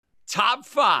top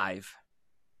 5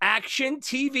 action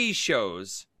TV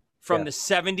shows from the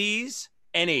 70s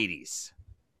and 80s.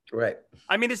 Right.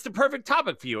 I mean, it's the perfect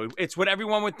topic for you. It's what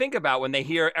everyone would think about when they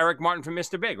hear Eric Martin from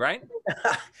Mr. Big, right?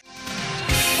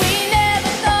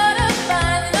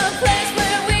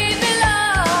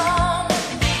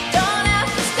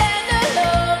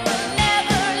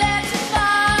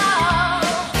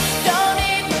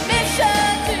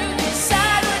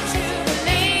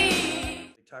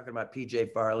 Talking about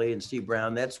PJ Farley and Steve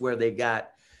Brown, that's where they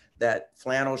got that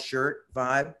flannel shirt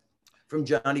vibe from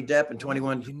Johnny Depp and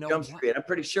 21 Jump Street. I'm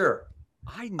pretty sure.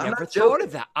 I never thought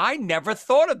of that. I never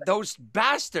thought of those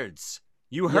bastards.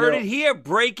 You heard it here.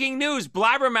 Breaking news.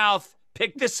 Blabbermouth,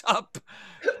 pick this up.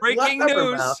 Breaking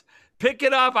news. Pick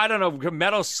it up. I don't know.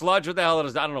 Metal Sludge. What the hell it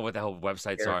is? I don't know what the hell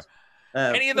websites are.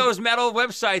 Any of those metal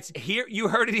websites, here you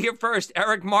heard it here first.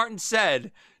 Eric Martin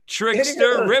said,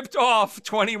 Trickster ripped off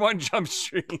 21 Jump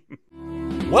Street.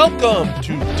 Welcome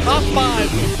to Top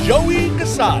 5 with Joey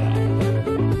Casada.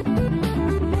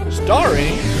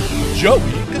 Starring Joey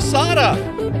Casada.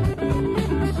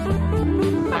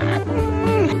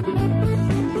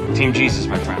 Team Jesus,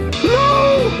 my friend.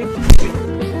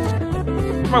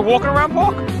 Am I walking around,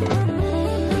 Park?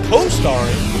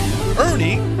 Co-starring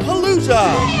Ernie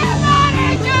Palooza.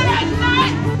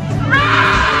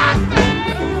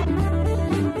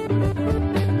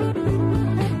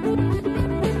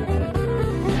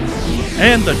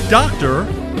 And the Doctor,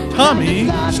 Tommy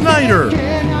Snyder.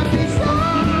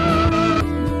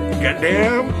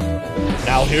 Goddamn.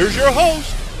 Now here's your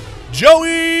host,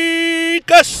 Joey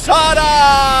Casada.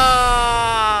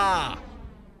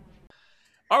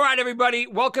 All right, everybody.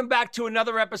 Welcome back to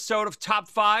another episode of Top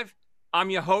 5. I'm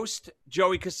your host,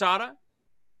 Joey Casada.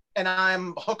 And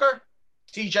I'm Hooker,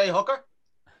 TJ Hooker.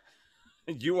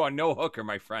 You are no hooker,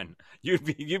 my friend.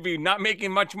 You'd be not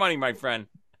making much money, my friend.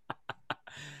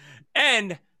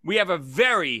 And we have a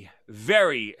very,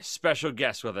 very special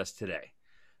guest with us today.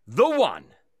 The one,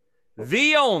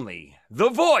 the only, the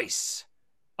voice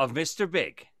of Mr.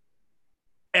 Big,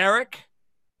 Eric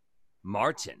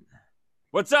Martin.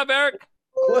 What's up, Eric?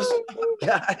 What's up,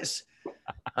 guys?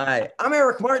 Hi, I'm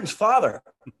Eric Martin's father.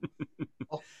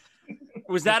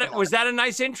 Was that a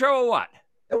nice intro or what?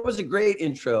 That was a great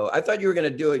intro. I thought you were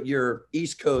going to do it your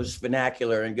East Coast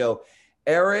vernacular and go,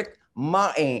 Eric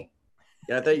Martin.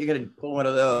 Yeah, I thought you were going to pull one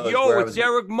of those. Yo, it's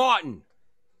Eric Martin.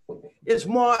 It's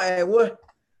Martin. What?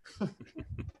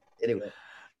 Anyway.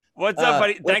 What's up,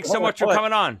 buddy? Thanks so much for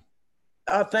coming on.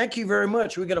 Thank you very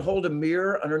much. We're going to hold a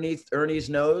mirror underneath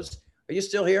Ernie's nose. Are you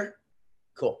still here?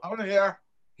 Cool. I'm here.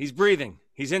 He's breathing.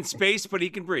 He's in space, but he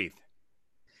can breathe.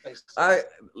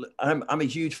 I'm a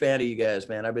huge fan of you guys,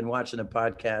 man. I've been watching the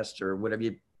podcast or whatever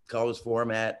you call this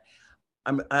format.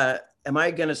 Am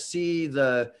I going to see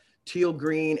the teal,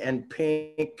 green, and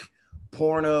pink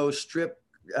porno strip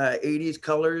 80s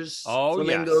colors? Oh,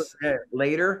 flamingos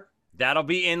later? That'll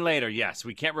be in later. Yes,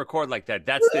 we can't record like that.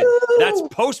 That's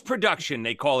post production.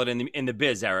 They call it in the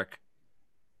biz, Eric.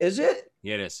 Is it?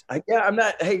 Yeah, it is. I'm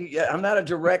not a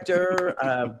director.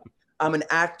 I'm an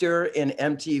actor in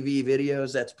MTV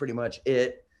videos. That's pretty much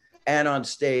it. And on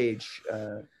stage.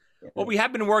 Well, we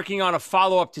have been working on a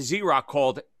follow-up to Z-Rock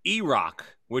called E-Rock,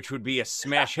 which would be a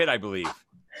smash hit, I believe.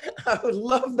 I would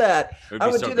love that. I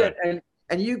would do good. that.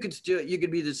 And you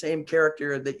could be the same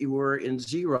character that you were in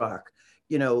Z-Rock.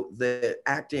 You know, the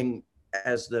acting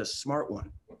as the smart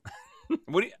one.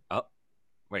 What do you? Oh,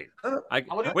 wait.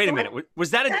 Wait a minute.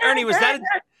 Was that Ernie?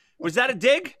 Was that a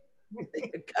dig?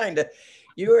 Kind of.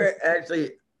 You were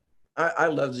actually. I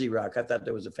love Z-Rock. I thought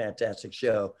that was a fantastic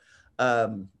show.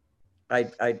 I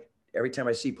every time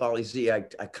I see Pauly Z, I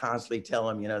constantly tell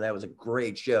him, that was a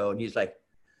great show, and he's like,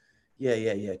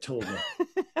 yeah, totally.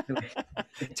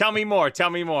 Tell me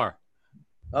more.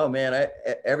 Oh man,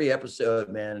 every episode,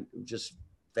 man, just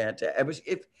fantastic.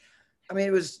 It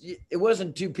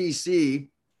wasn't too PC,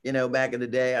 back in the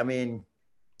day. I mean,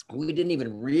 we didn't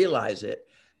even realize it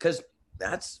because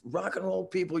that's rock and roll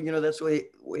people. That's the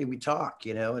way we talk.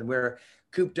 And we're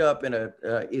cooped up in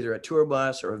either a tour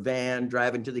bus or a van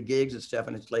driving to the gigs and stuff.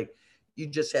 And it's like you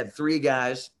just had three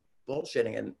guys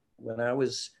bullshitting. And when I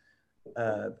was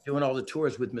doing all the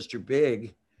tours with Mr.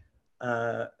 Big,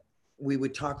 we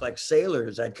would talk like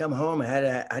sailors. I'd come home,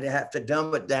 I'd have to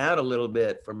dumb it down a little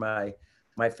bit for my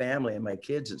family and my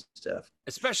kids and stuff.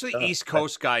 Especially East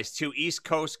Coast guys too. East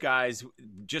Coast guys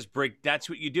just break. That's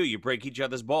what you do. You break each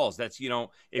other's balls. That's,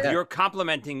 if you're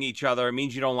complimenting each other, it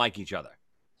means you don't like each other.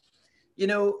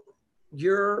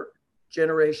 Your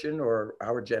generation or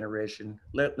our generation,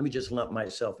 let me just lump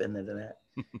myself into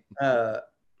that.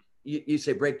 You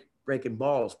say breaking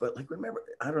balls, but remember,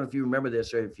 I don't know if you remember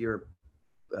this or if you're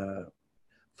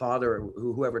father or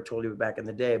whoever told you back in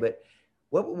the day. But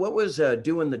what was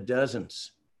doing the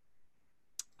dozens?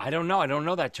 I don't know. I don't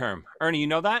know that term. Ernie, you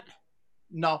know that?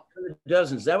 No.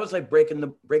 Dozens. That was like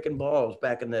breaking balls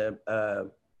back in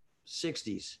the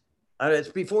 60s. It's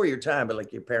before your time, but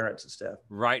like your parents and stuff.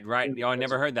 Right. Oh, I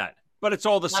never heard that. But it's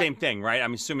all the same thing, right?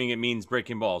 I'm assuming it means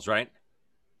breaking balls, right?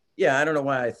 Yeah, I don't know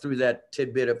why I threw that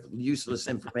tidbit of useless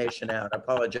information out. I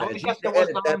apologize. You guessed can it was,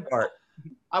 edit that part.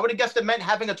 I would have guessed it meant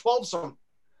having a 12-some.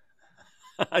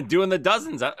 Doing the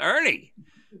dozens. Ernie,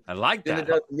 I like that.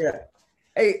 Yeah.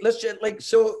 Hey, let's just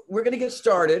so we're going to get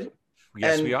started.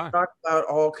 Yes, and we are. Talk about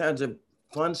all kinds of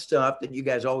fun stuff that you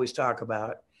guys always talk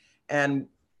about. And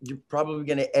you're probably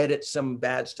going to edit some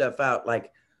bad stuff out,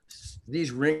 like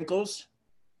these wrinkles.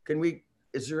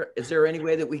 Is there any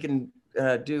way that we can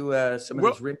do some of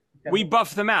these wrinkles? We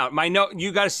buff them out.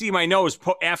 You got to see my nose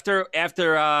after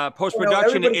post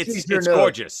production. It's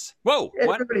gorgeous. Whoa!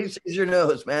 Everybody sees your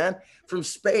nose, man, from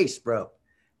space, bro.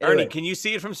 Anyway. Ernie, can you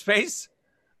see it from space?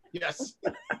 Yes.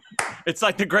 It's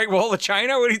like the Great Wall of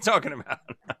China. What are you talking about?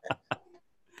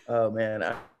 Oh man,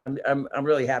 I'm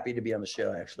really happy to be on the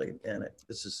show, actually, and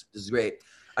this is great.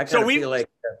 I feel like,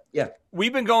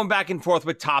 we've been going back and forth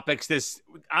with topics.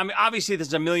 Obviously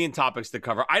there's a million topics to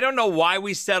cover. I don't know why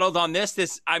we settled on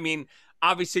this. I mean,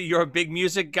 obviously you're a big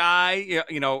music guy,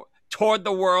 toured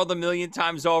the world a million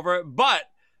times over, but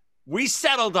we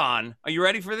settled on, are you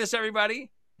ready for this,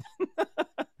 everybody?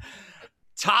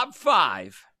 Top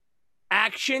 5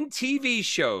 action TV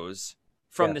shows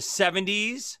from the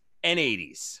 70s and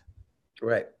 80s.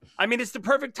 Right. I mean, it's the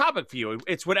perfect topic for you.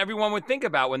 It's what everyone would think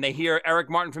about when they hear Eric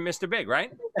Martin from Mr. Big,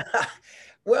 right?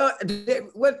 Well,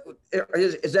 what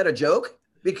is that a joke?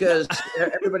 Because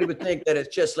everybody would think that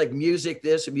it's just like music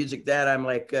this and music that. I'm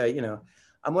like,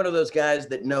 I'm one of those guys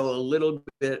that know a little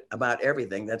bit about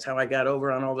everything. That's how I got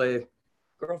over on all the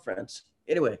girlfriends.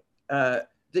 Anyway, I'm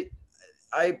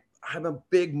a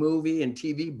big movie and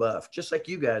TV buff, just like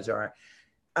you guys are.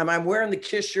 I'm wearing the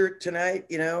Kiss shirt tonight,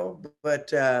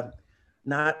 but I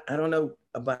don't know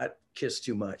about Kiss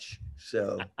too much.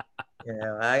 So,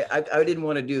 I didn't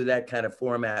want to do that kind of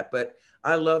format, but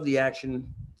I love the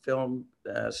action film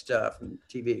stuff and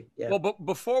TV. Yeah. Well, but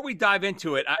before we dive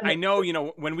into it, I know,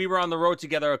 when we were on the road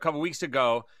together a couple of weeks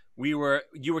ago, you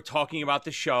were talking about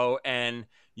the show and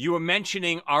you were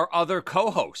mentioning our other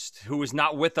co-host who is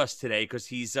not with us today because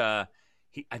he's, I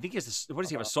think what does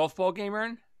he have, a softball game,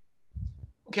 Ern?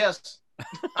 Who cares?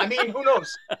 I mean, who knows?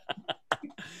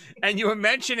 And you were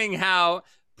mentioning how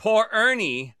poor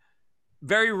Ernie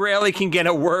very rarely can get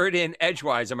a word in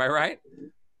edgewise. Am I right?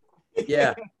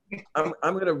 Yeah. I'm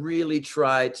going to really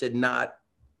try to not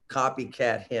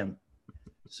copycat him.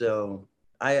 So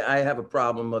I have a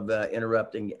problem of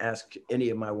interrupting, ask any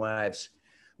of my wives.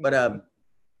 But I'll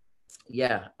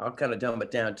kind of dumb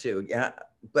it down too. Yeah.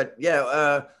 But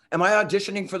am I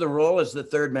auditioning for the role as the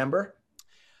third member?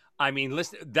 I mean,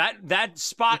 listen, that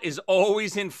spot is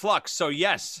always in flux. So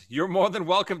yes, you're more than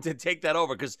welcome to take that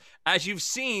over. Because as you've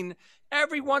seen,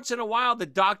 every once in a while, the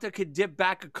doctor could dip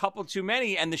back a couple too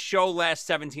many and the show lasts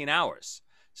 17 hours.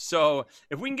 So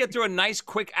if we can get through a nice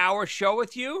quick hour show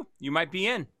with you, you might be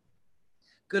in.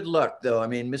 Good luck, though. I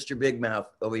mean, Mr. Big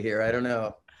Mouth over here. I don't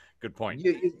know. Good point.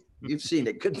 You've seen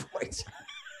it. Good point.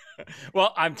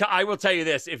 Well, I will tell you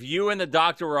this. If you and the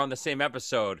doctor were on the same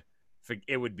episode,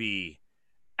 it would be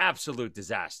absolute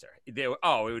disaster. It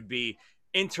would be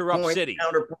interrupt point, city.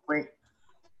 Counterpoint.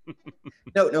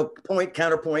 No point,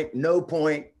 counterpoint, no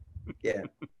point. Yeah.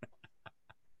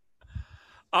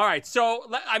 All right. So,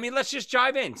 let's just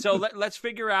dive in. So let's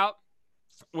figure out.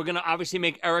 We're going to obviously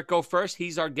make Eric go first.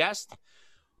 He's our guest.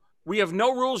 We have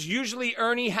no rules. Usually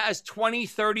Ernie has 20,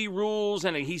 30 rules,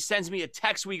 and he sends me a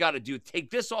text. We got to take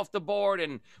this off the board,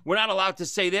 and we're not allowed to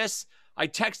say this. I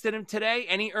texted him today.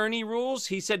 Any Ernie rules?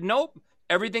 He said, nope.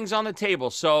 Everything's on the table.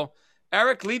 So,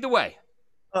 Eric, lead the way.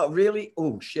 Oh, really?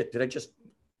 Oh, shit. Did I just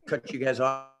cut you guys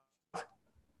off?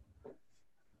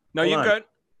 No, you're good.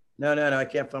 No. I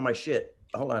can't find my shit.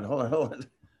 Hold on.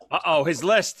 Uh-oh, his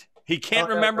list. He can't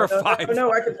remember 5.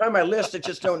 No, I can find my list. I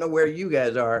just don't know where you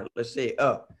guys are. Let's see.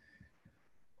 Oh.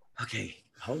 Okay.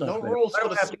 Hold on. No rules. I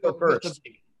don't have to go first.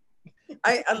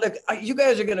 Look, you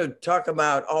guys are going to talk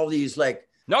about all these, like.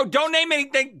 No, don't name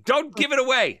anything. Don't give it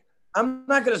away. I'm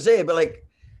not going to say it, but like,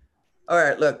 all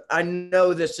right, look, I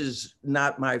know this is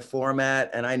not my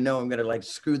format and I know I'm going to like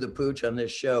screw the pooch on this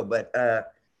show, but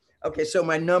okay. So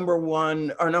my number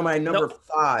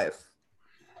 5,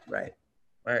 right.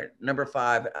 All right. Number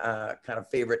 5, kind of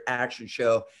favorite action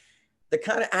show. The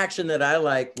kind of action that I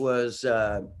like was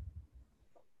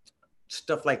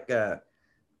stuff like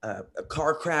a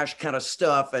car crash kind of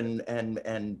stuff, and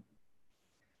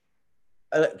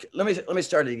let me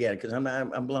start it again because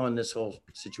I'm blowing this whole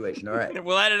situation. All right,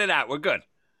 we'll edit it out. We're good.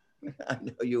 I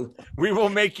know you. We will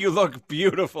make you look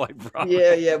beautiful, I promise.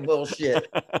 Yeah, bullshit.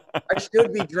 I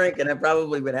should be drinking. I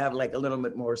probably would have like a little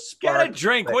bit more spark. Get a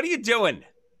drink. What are you doing?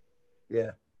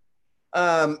 Yeah.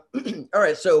 All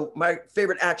right. So my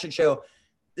favorite action show.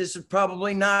 This is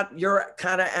probably not your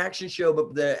kind of action show,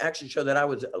 but the action show that I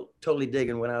was totally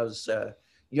digging when I was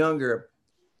younger.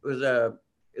 It was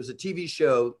a TV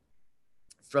show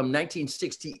from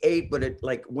 1968, but it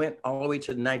like went all the way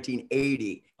to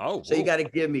 1980. Oh, so you got to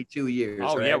give me 2 years.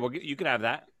 Oh, right? yeah, well, you can have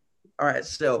that. All right,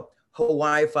 so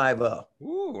Hawaii Five-0.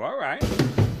 Ooh, all right.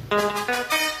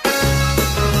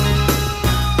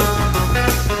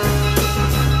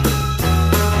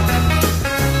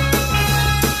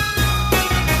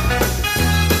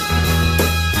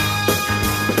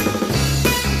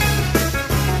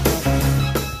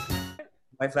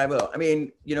 Hawaii Five-0. I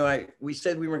mean, you know, we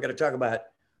said we weren't going to talk about,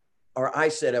 or I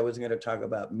said I wasn't going to talk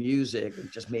about music,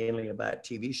 just mainly about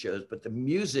TV shows, but the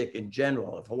music in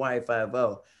general of Hawaii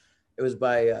Five-0, it was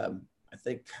by, I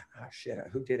think,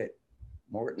 who did it?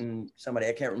 Morton, somebody,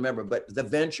 I can't remember, but The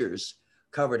Ventures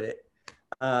covered it.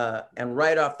 And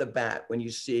right off the bat, when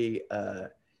you see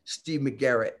Steve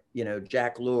McGarrett, you know,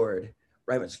 Jack Lord,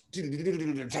 right? And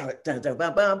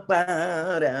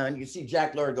you see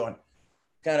Jack Lord going,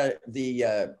 kind of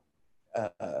the,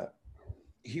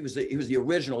 he was the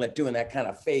original at doing that kind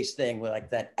of face thing with like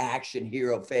that action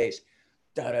hero face,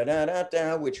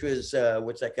 which was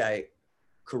what's that guy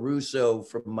Caruso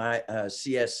from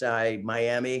CSI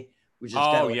Miami, which is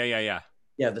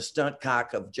yeah, the stunt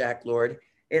cock of Jack Lord.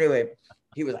 Anyway,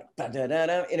 he was like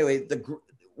anyway,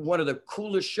 one of the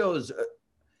coolest shows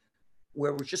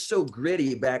where it was just so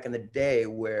gritty back in the day,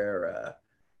 where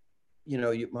you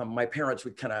know, my parents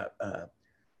would kind of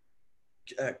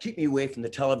keep me away from the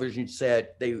television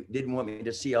set. They didn't want me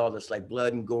to see all this like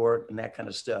blood and gore and that kind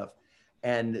of stuff.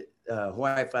 And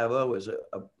Hawaii Five-0 was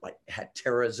like had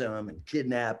terrorism and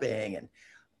kidnapping and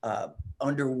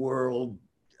underworld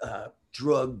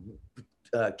drug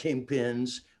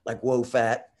kingpins like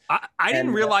WOFAT. I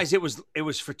didn't realize it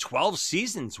was for 12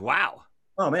 seasons. Wow.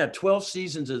 Oh man, 12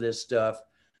 seasons of this stuff.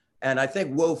 And I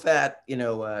think WOFAT, you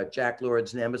know, Jack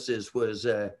Lord's nemesis was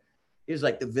he was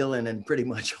like the villain in pretty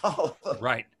much all of them.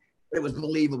 Right. It was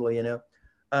believable, you know.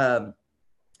 But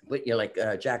you know, like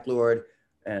Jack Lord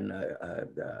and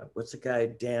what's the guy,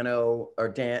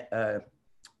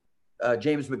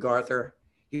 James MacArthur.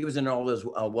 He was in all those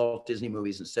Walt Disney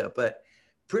movies and stuff, but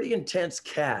pretty intense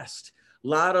cast. A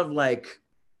lot of like,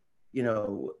 you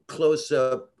know,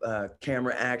 close-up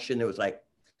camera action. It was like,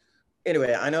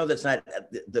 anyway, I know that's not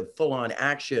the full-on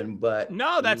action, but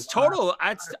no, that's total.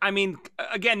 I mean,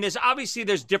 again, there's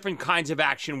different kinds of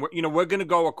action. We're going to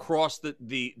go across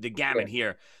the gamut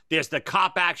here. There's the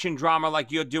cop action drama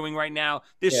like you're doing right now.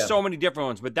 There's so many different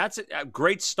ones, but that's a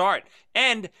great start.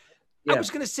 And I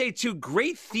was going to say too,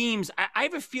 great themes. I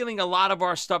have a feeling a lot of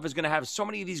our stuff is going to have so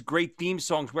many of these great theme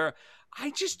songs where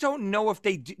I just don't know if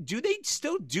they do they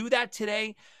still do that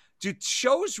today? Do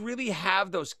shows really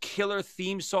have those killer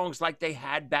theme songs like they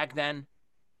had back then?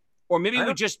 Or maybe we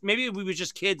were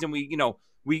just kids and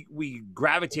we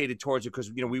gravitated towards it because,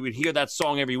 you know, we would hear that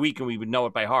song every week and we would know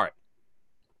it by heart.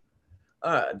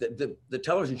 The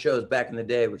television shows back in the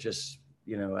day were just,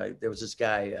 you know, there was this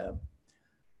guy,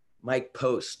 Mike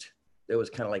Post, that was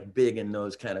kind of like big in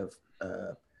those kind of,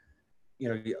 you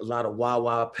know, a lot of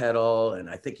wah-wah pedal. And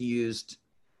I think he used...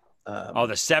 the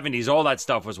 70s, all that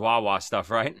stuff was wah-wah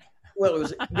stuff, right? Well, it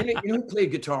was, you know who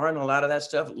played guitar and a lot of that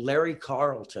stuff? Larry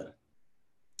Carlton.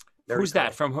 Who's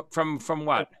that? From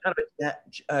what? Kind of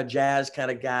a jazz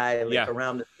kind of guy, like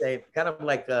around the same, kind of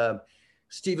like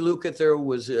Steve Lukather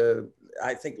was,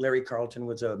 I think Larry Carlton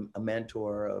was a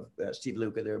mentor of Steve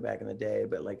Lukather back in the day,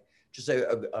 but like just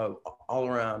a all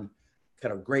around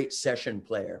kind of great session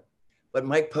player. But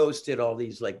Mike Post did all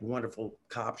these like wonderful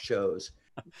cop shows.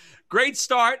 Great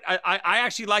start. I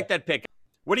actually like that pick.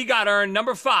 What do you got, Ern?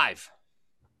 Number 5.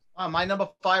 My number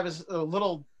 5 is a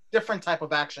little different type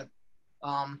of action.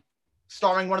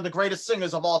 Starring one of the greatest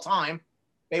singers of all time,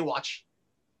 Baywatch.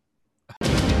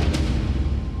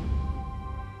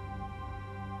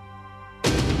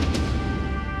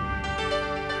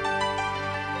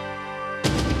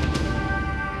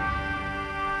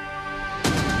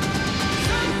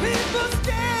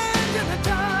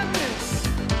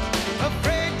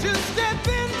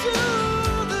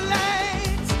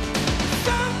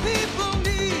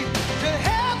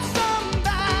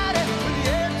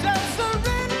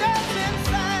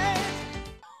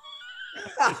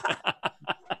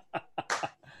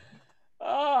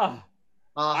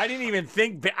 even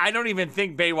think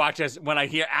Baywatch as when I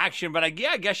hear action, but I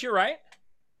guess you're right.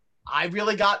 I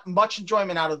really got much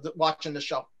enjoyment out of watching the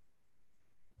show.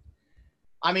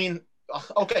 I mean,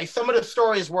 okay, some of the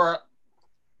stories were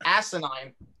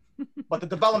asinine, but the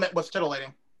development was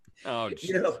titillating. Oh,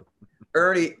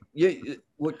 Ernie,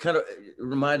 what kind of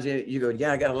reminds me? You go,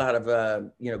 yeah, I got a lot of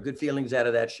good feelings out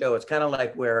of that show. It's kind of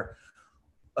like where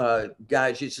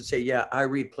guys used to say, yeah, I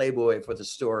read Playboy for the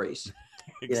stories.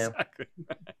 Exactly.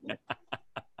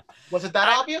 Was it that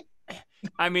obvious?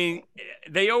 I mean,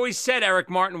 they always said Eric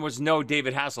Martin was no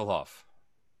David Hasselhoff.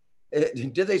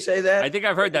 Did they say that? I think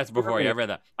I've heard that before. Yeah, I read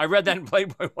that. I read that in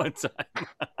Playboy one time.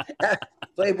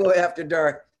 Playboy After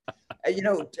Dark.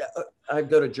 I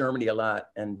go to Germany a lot,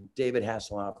 and David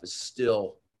Hasselhoff is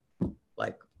still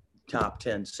like top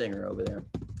 10 singer over there.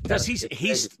 Does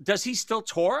he still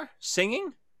tour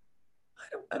singing?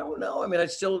 I don't know. I mean, I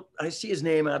see his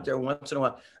name out there once in a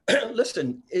while.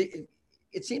 Listen,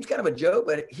 it seems kind of a joke,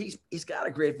 but he's got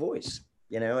a great voice.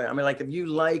 I mean, like if you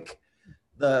like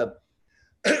the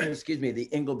the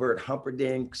Engelbert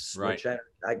Humperdinks, right?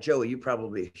 Which Joey, you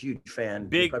probably a huge fan.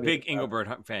 Big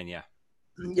Engelbert fan, yeah.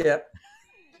 Yeah,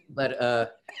 but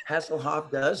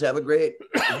Hasselhoff does have a great.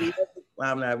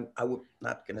 I'm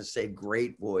not going to say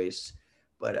great voice,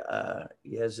 but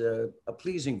he has a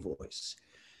pleasing voice.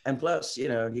 And plus,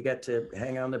 you got to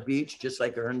hang on the beach, just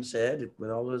like Ern said, with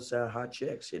all those hot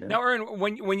chicks. Now, Ern,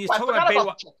 when you talk about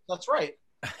Baywatch, that's right.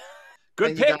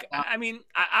 Good pick. I mean,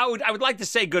 I would like to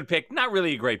say good pick. Not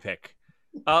really a great pick.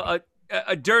 A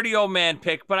dirty old man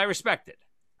pick, but I respect it.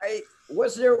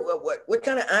 Was there what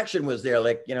kind of action was there?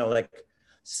 Like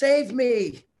save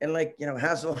me, and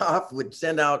Hasselhoff would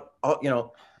send out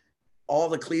all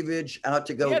the cleavage out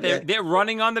to go. Yeah, they're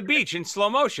running on the beach in slow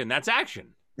motion. That's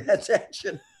action. That's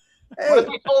action. Hey. What if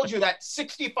I told you that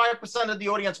 65% of the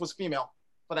audience was female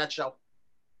for that show?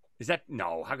 Is that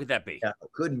no? How could that be? Yeah,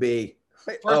 couldn't be.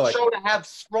 First show to have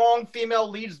strong female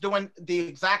leads doing the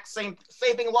exact same,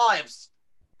 saving lives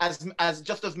as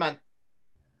men.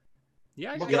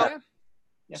 Yeah.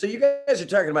 So you guys are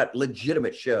talking about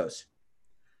legitimate shows.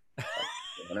 What's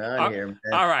going on here,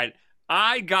 man? All right,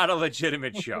 I got a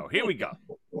legitimate show. Here we go.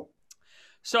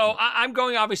 So I'm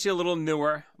going obviously a little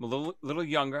newer, I'm a little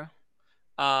younger,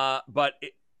 but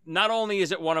not only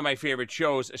is it one of my favorite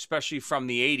shows, especially from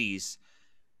the 80s,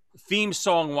 theme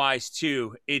song wise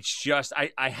too, it's just,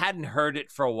 I hadn't heard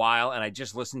it for a while and I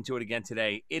just listened to it again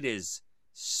today. It is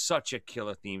such a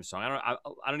killer theme song. I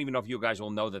don't even know if you guys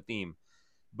will know the theme,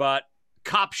 but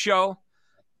Cop Show,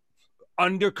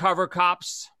 Undercover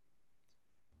Cops,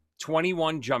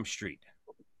 21 Jump Street.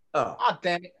 Oh,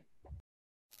 damn it.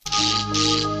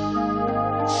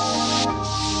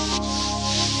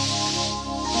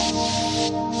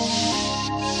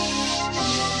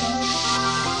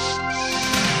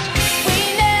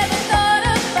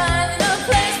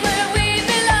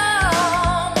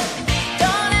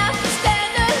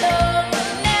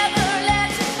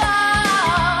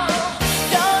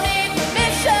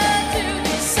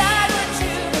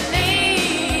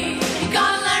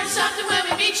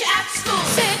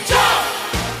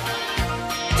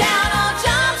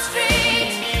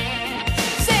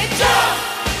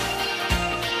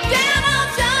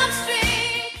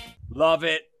 Love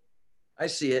it. I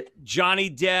see it. Johnny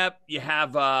Depp. You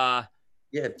have Dom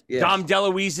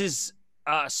DeLuise's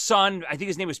son. I think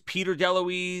his name was Peter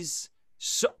DeLuise.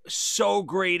 So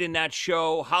great in that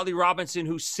show. Holly Robinson,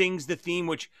 who sings the theme,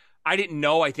 which I didn't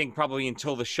know, I think probably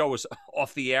until the show was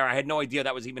off the air. I had no idea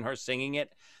that was even her singing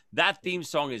it. That theme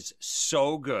song is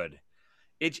so good.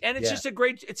 It's just a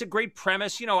great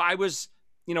premise. I was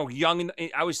young.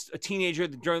 I was a teenager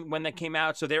when that came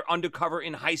out. So they're undercover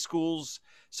in high schools.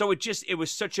 So it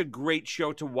was such a great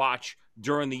show to watch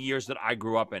during the years that I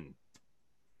grew up in.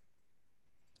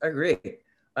 I agree.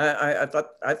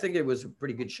 I think it was a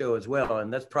pretty good show as well.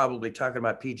 And that's probably talking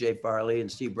about PJ Farley and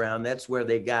Steve Brown. That's where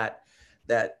they got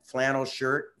that flannel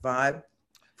shirt vibe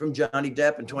from Johnny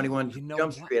Depp and 21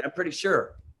 Jump Street. I'm pretty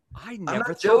sure. I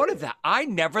never thought of that. I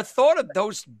never thought of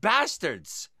those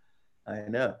bastards. I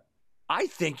know. I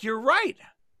think you're right.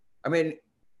 I mean,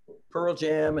 Pearl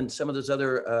Jam and some of those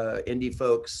other indie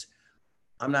folks,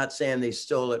 I'm not saying they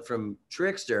stole it from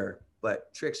Trickster,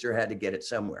 but Trickster had to get it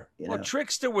somewhere. Well,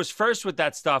 Trickster was first with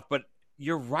that stuff, but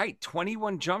you're right.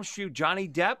 21 Jump Street, Johnny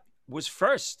Depp was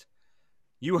first.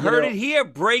 You heard it here.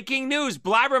 Breaking news.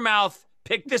 Blabbermouth,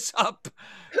 pick this up.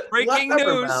 Breaking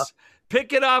news.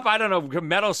 Pick it up. I don't know.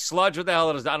 Metal Sludge. What the hell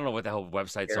it is? I don't know what the hell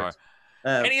websites are.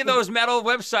 Any of those metal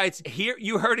websites, here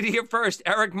you heard it here first.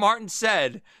 Eric Martin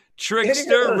said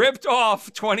Trickster ripped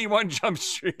off 21 Jump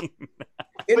Street.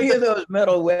 Any of those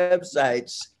metal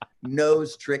websites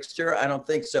nose trickster? I don't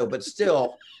think so, but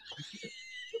still,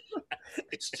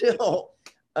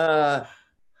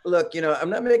 look, I'm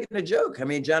not making a joke. I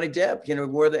mean, Johnny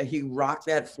Depp, he rocked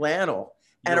that flannel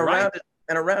and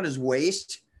around his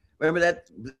waist. Remember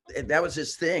that was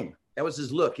his thing. That was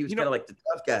his look. He was kind of like the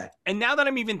tough guy. And now that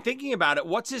I'm even thinking about it,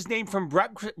 what's his name from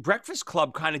Breakfast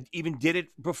Club kind of even did it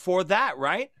before that,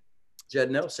 right?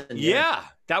 Judd Nelson. Yeah,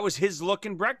 that was his look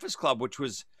in Breakfast Club, which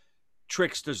was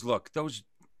Trickster's look. Those,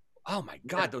 oh my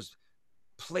God, those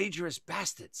plagiarist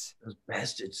bastards. Those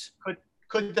bastards.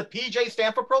 Could the PJ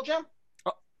stand for Pearl Jam?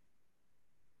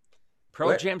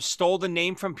 Pearl Jam stole the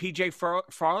name from PJ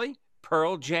Farley?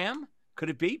 Pearl Jam? Could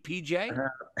it be PJ?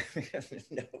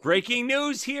 No. Breaking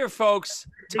news here, folks.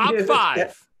 Top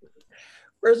 5.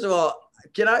 First of all,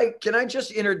 can I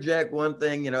just interject one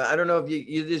thing? I don't know if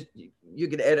you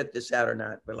can edit this out or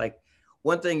not, but like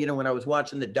one thing, when I was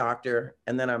watching The Doctor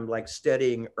and then I'm like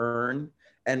studying Ern,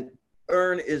 and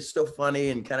Ern is so funny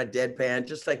and kind of deadpan,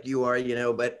 just like you are,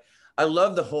 but I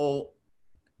love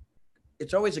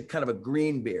it's always a kind of a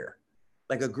green beer,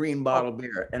 like a green bottle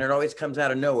beer. And it always comes out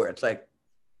of nowhere. It's like,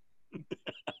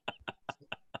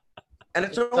 and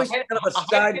it's always kind of a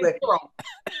sideways.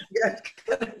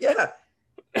 Yeah.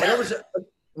 And it was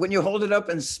when you hold it up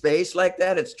in space like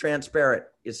that, it's transparent.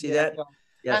 You see that?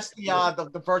 Yeah. That's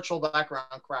the virtual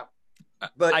background crap.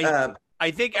 But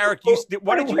I think Eric,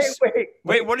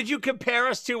 what did you compare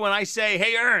us to when I say,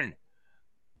 "Hey, Ern"?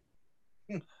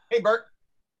 Hey, Bert.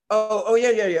 Oh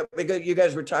yeah. Because you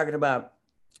guys were talking about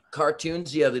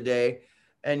cartoons the other day,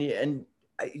 and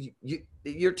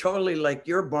you're totally like,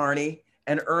 you're Barney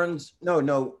and Ern's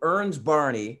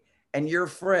Barney and you're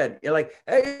Fred. You're like,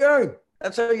 hey, Ern.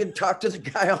 That's how you talk to the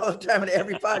guy all the time in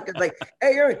every podcast. Like,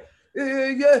 hey, Ern,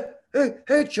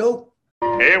 hey, Joe.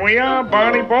 Here we are,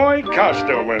 Barney boy,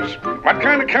 costumers. What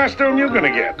kind of costume you gonna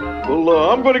get? Well,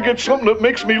 I'm gonna get something that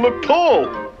makes me look tall.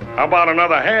 How about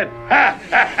another head?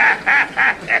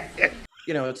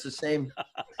 It's the same.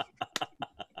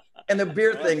 And the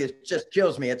beer thing just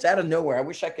kills me. It's out of nowhere. I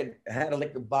wish I could have a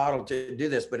liquor bottle to do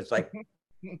this, but it's like,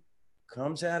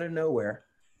 comes out of nowhere.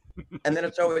 And then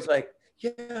it's always like,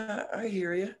 yeah, I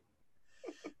hear you.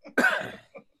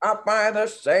 Up by the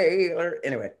sailor.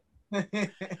 Anyway.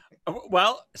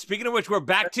 Well, speaking of which, we're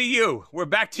back to you.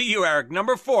 Eric.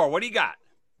 Number 4. What do you got?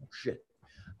 Oh, shit.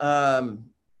 All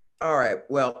right.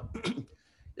 Well,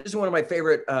 this is one of my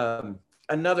favorite.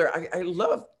 I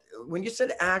love when you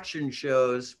said action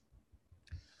shows.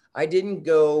 I didn't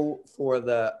go for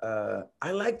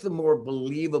I like the more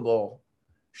believable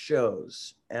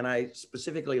shows. And I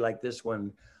specifically like this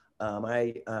one.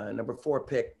 My number 4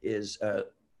 pick is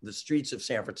The Streets of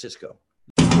San Francisco.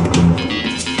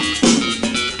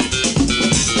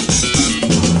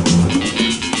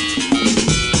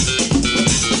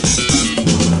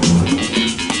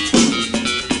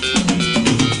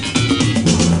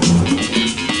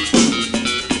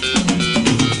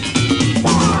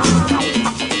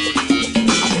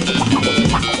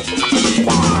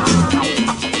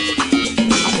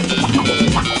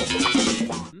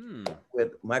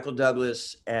 Michael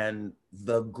Douglas and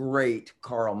the great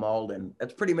Carl Malden.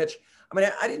 That's pretty much,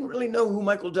 I didn't really know who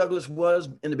Michael Douglas was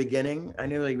in the beginning. I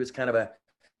knew he was kind of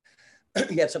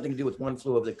he had something to do with One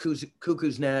Flew Over the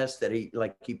Cuckoo's Nest that he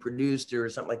produced or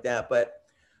something like that. But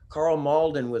Carl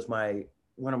Malden was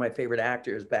one of my favorite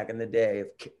actors back in the day,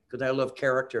 because I love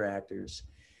character actors.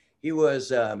 He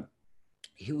was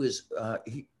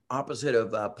opposite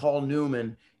of Paul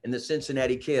Newman in The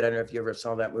Cincinnati Kid. I don't know if you ever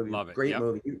saw that movie. Love it. Great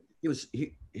movie.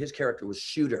 His character was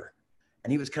Shooter,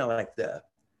 and he was kind of like the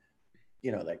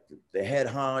head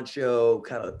honcho,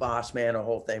 kind of the boss man, the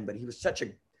whole thing. But he was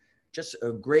just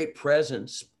a great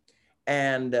presence,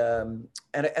 and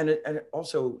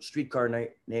also Streetcar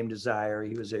Named Desire.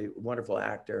 He was a wonderful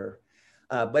actor.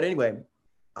 But anyway,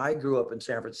 I grew up in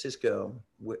San Francisco,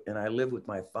 and I lived with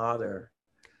my father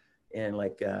in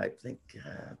I think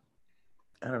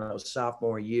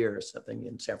sophomore year or something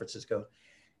in San Francisco.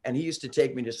 And he used to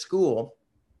take me to school,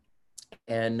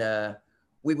 and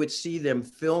we would see them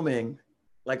filming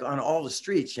on all the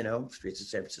streets, streets of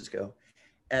San Francisco.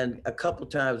 And a couple of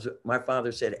times my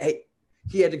father said, hey,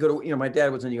 he had to go to, my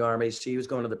dad was in the Army, so he was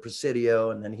going to the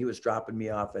Presidio, and then he was dropping me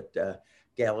off at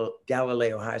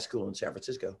Galileo High School in San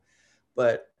Francisco.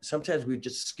 But sometimes we'd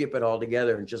just skip it all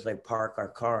together and just park our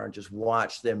car and just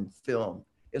watch them film.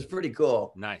 It was pretty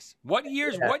cool. Nice. What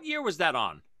year was that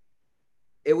on?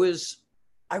 It was,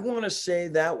 I want to say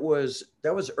that was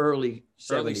early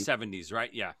 70s. Early 70s,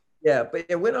 right? Yeah. Yeah, but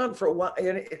it went on for a while,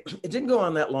 and it didn't go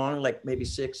on that long, maybe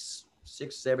 6-7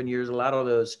 years. A lot of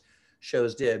those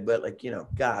shows did, but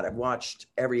God, I've watched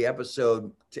every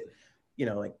episode,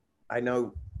 I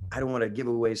know I don't want to give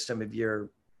away some of your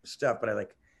stuff, but I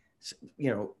like,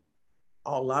 you know,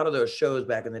 a lot of those shows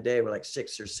back in the day were like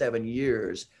 6 or 7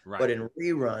 years, Right. but in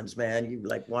reruns, man, you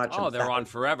like watch them. Oh, they're on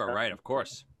forever, right? Of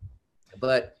course.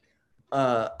 But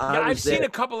I've seen a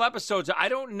couple episodes. I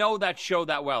don't know that show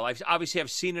that well. I've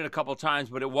seen it a couple times,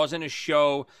 but it wasn't a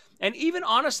show. And even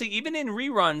honestly, even in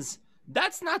reruns,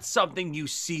 that's not something you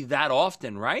see that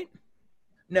often, right?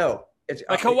 No, it's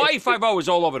like Hawaii Five-0 is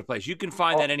all over the place. You can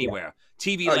find that anywhere.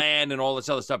 Yeah. TV Land and all this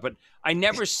other stuff, but I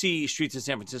never see Streets of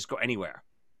San Francisco anywhere.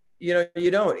 You know, you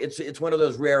don't. It's one of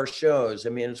those rare shows. I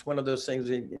mean, it's one of those things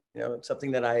that, you know, it's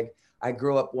something that I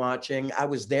grew up watching. I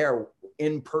was there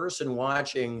in person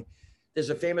watching. There's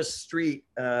a famous street,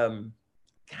 a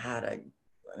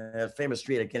famous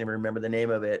street. I can't even remember the name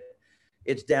of it.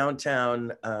 It's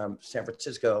downtown San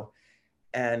Francisco,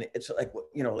 and it's like,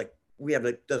 you know, like we have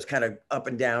those kind of up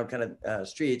and down kind of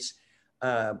streets,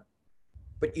 but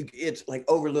it's like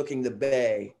overlooking the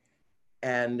bay.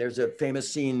 And there's a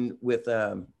famous scene with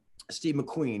Steve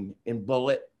McQueen in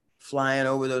Bullitt flying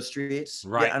over those streets.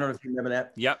 Right. Yeah, I don't know if you remember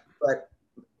that. Yep. But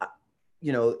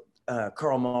you know,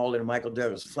 Carl Malden and Michael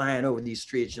Douglas flying over these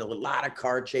streets, you know, a lot of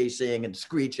car chasing and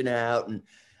screeching out. And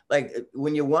like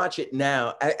when you watch it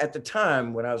now, at the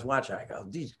time when I was watching, I go,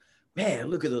 man,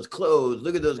 look at those clothes,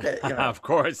 look at those guys. You know? Of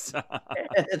course.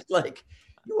 And it's like,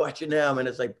 you watch it now, and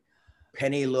it's like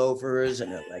penny loafers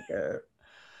and like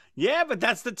yeah, but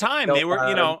that's the time. They were,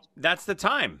 you know, that's the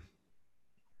time.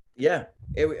 Yeah,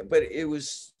 but it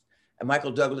was, and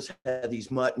Michael Douglas had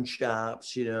these mutton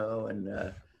chops, you know, and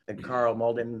Carl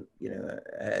Malden, you know,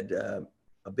 had a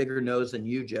bigger nose than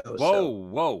you, Joe.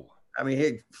 Whoa. I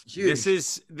mean, huge. This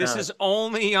is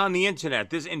only on the internet.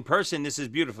 This in person. This is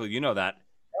beautiful. You know that.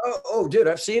 Oh, dude,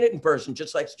 I've seen it in person,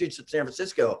 just like Streets of San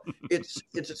Francisco. It's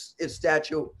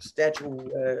statue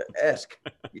esque.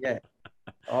 Yeah,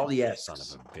 all the esque.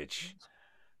 Son of a bitch.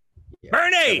 Yeah.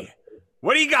 Bernie,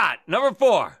 what do you got? Number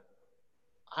 4.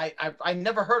 I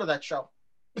never heard of that show.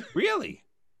 Really?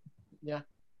 Yeah.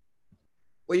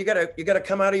 Well, you gotta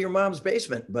come out of your mom's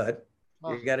basement, bud.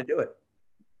 Oh. You gotta do it.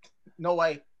 No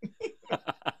way.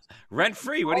 Rent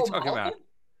free. What are you talking about?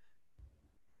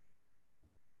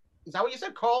 Is that what you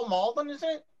said? Carl Malden, is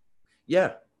it?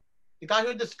 Yeah. The guy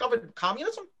who discovered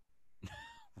communism?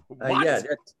 Yeah,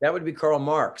 that would be Karl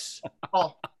Marx.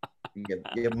 Oh.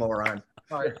 You moron.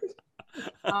 All right.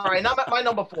 All right. Now my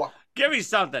number 4. Give me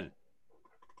something.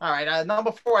 All right.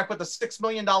 Number 4, I put the $6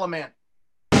 Million Man.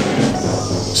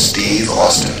 Steve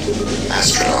Austin,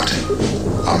 astronaut,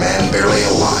 a man barely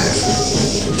alive.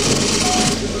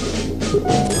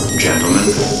 Gentlemen,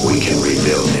 we can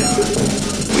rebuild him.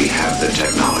 We have the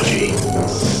technology.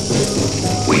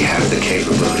 We have the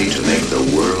capability to make the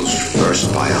world's first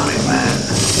bionic man.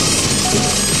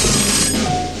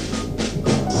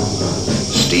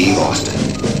 Steve Austin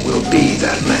will be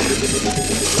that man.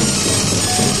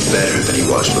 Better than he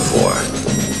was before.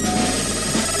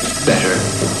 Better,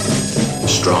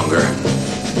 stronger,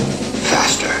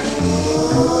 faster.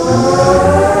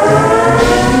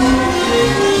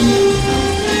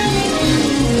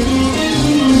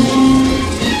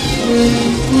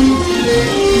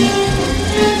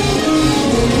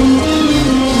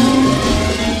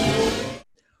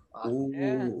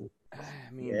 Ooh.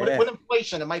 I mean, Yeah. With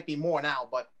inflation, it might be more now,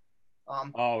 but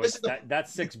this is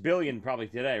that's $6 billion probably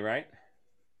today, right?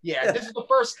 yeah, this is the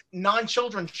first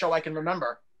non-children's show I can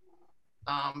remember.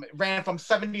 It ran from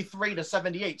 73 to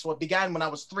 78, so it began when I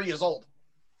was 3 years old.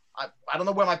 I don't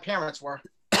know where my parents were.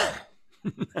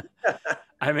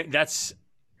 I mean, that's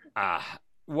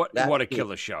what a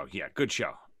killer show. Yeah, good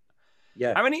show.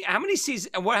 Yeah. How many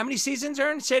seasons? How many seasons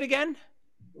are in? Say it again.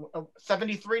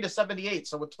 73 to 78,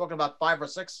 so we're talking about 5 or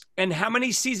 6. And how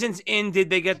many seasons in did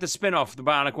they get the spinoff, The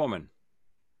Bionic Woman?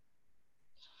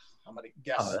 I'm gonna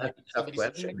guess. Oh, that's a tough 76,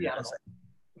 question. maybe, I don't know.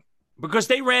 Because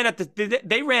they ran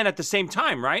at the same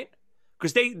time, right?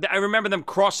 Because I remember them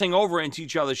crossing over into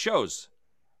each other's shows.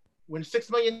 When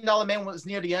 $6 Million Man was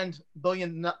near the end, $1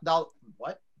 billion.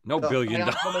 What? No, $1 billion. In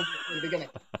the beginning.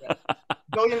 Yeah.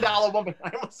 $1 billion woman.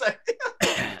 I almost said.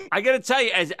 I got to tell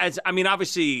you, as I mean,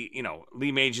 obviously, you know,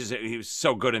 Lee Majors, he was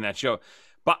so good in that show.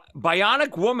 But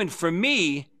Bionic Woman, for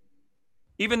me,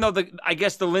 even though I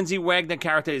guess the Lindsay Wagner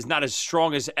character is not as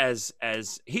strong as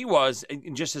he was,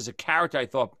 and just as a character, I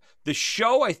thought the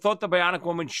Bionic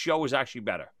Woman show was actually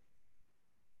better.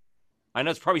 I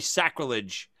know it's probably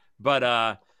sacrilege, but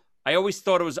I always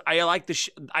thought it was. I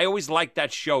always liked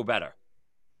that show better.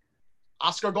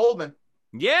 Oscar Goldman.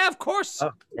 Yeah, of course.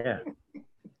 Oh, yeah.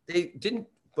 They didn't.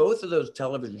 Both of those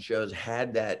television shows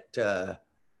had that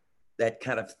that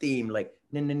kind of theme. Like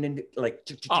like,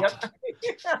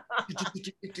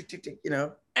 you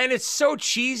know. And it's so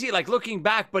cheesy, like looking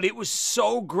back, but it was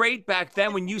so great back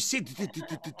then when you see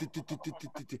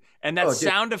and that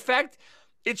sound effect.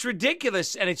 It's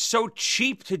ridiculous and it's so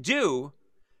cheap to do,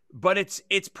 but it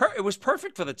was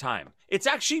perfect for the time. It's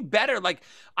actually better. Like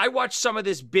I watched some of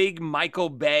this big Michael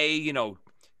Bay, you know,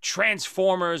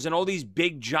 Transformers and all these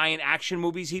big giant action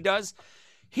movies he does.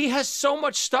 He has so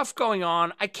much stuff going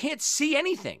on. I can't see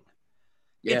anything.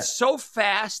 Yeah. It's so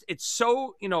fast. It's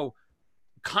so, you know,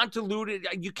 convoluted.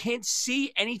 You can't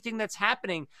see anything that's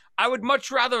happening. I would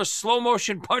much rather a slow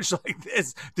motion punch like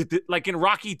this, like in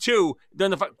Rocky 2,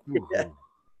 than the fight. Yeah.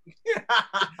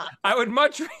 I would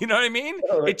much, you know what I mean?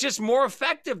 It's just more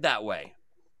effective that way.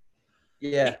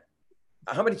 Yeah.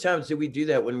 How many times did we do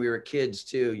that when we were kids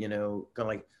too? You know, kind of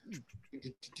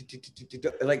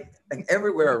like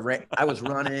everywhere I was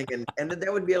running, and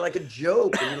that would be like a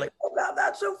joke, and you're like, oh God,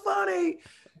 that's so funny.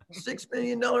 $6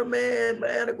 Million Man,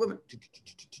 Bionic Woman.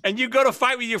 And you go to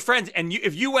fight with your friends, and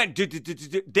if you went,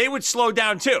 they would slow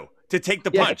down too to take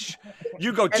the punch.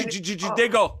 You go, they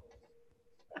go.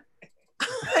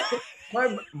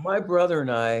 My brother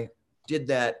and I did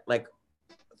that like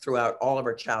throughout all of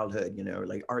our childhood, you know,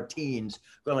 like our teens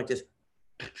going like this.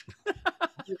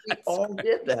 We all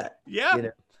did that. Yeah. You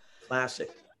know,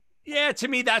 classic. Yeah, to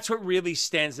me, that's what really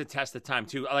stands the test of time,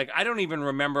 too. Like, I don't even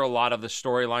remember a lot of the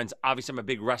storylines. Obviously, I'm a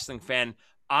big wrestling fan.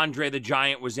 Andre the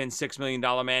Giant was in $6 Million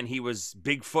Man. He was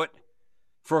Bigfoot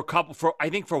for I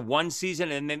think for one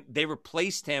season, and then they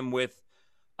replaced him with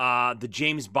the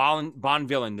James Bond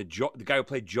villain, the guy who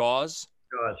played Jaws.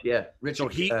 Jaws, yeah.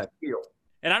 Richard Kiel.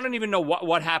 And I don't even know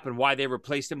what happened, why they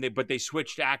replaced him, but they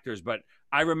switched actors. But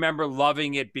I remember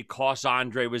loving it because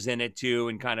Andre was in it, too,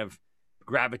 and kind of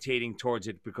gravitating towards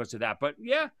it because of that. But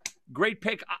yeah, great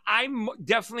pick. I'm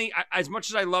definitely, as much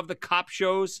as I love the cop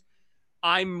shows,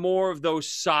 I'm more of those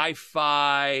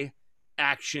sci-fi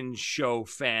action show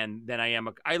fan than I am.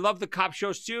 I love the cop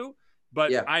shows too,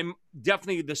 but I'm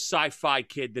definitely the sci-fi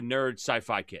kid, the nerd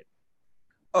sci-fi kid.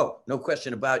 Oh, no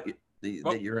question about you,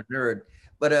 that you're a nerd.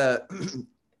 But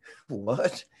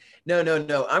what?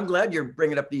 No. I'm glad you're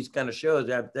bringing up these kind of shows.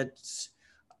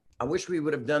 I wish we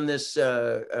would have done this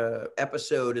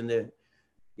episode in the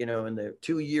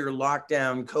 2-year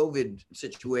lockdown COVID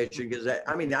situation, because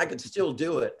I could still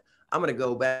do it. I'm going to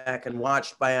go back and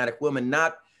watch Bionic Woman,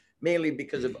 not mainly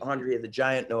because of Andre the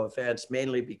Giant, no offense,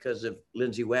 mainly because of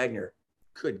Lindsay Wagner.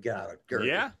 Good God.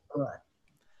 Yeah.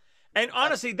 And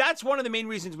honestly, that's one of the main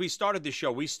reasons we started this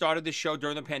show. We started this show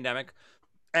during the pandemic,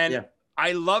 and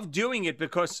I love doing it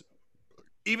because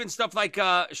even stuff like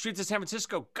Streets of San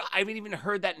Francisco, God, I haven't even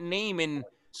heard that name in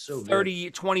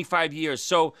 25 years.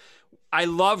 So I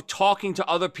love talking to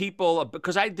other people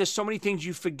because there's so many things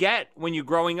you forget when you're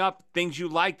growing up, things you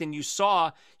liked and you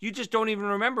saw, you just don't even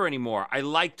remember anymore. I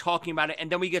like talking about it.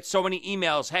 And then we get so many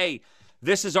emails, hey,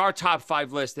 this is our top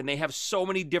 5 list, and they have so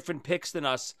many different picks than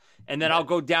us. And then I'll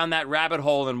go down that rabbit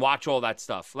hole and watch all that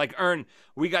stuff. Like Ern,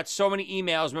 we got so many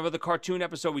emails. Remember the cartoon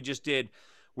episode we just did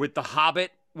with The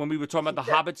Hobbit? When we were talking about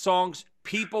the Hobbit songs,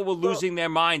 people were losing their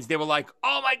minds. They were like,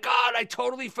 oh my God, I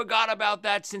totally forgot about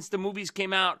that since the movies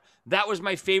came out. That was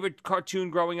my favorite cartoon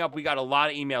growing up. We got a lot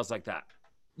of emails like that.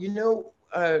 You know,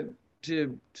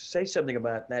 to say something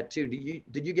about that too,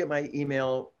 did you get my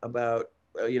email about,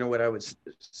 what I was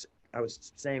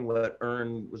saying, what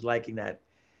Ern was liking that?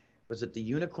 Was it the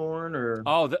unicorn or?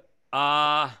 Oh,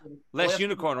 Last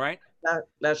Unicorn, right?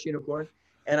 Last Unicorn.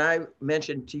 And I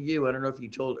mentioned to you, I don't know if you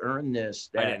told Ern this,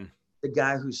 that the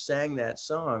guy who sang that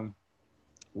song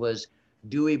was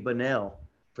Dewey Bunnell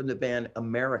from the band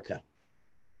America.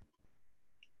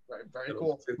 Right, very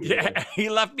cool. Yeah, he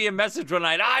left me a message one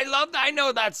night. I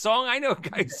know that song. I know a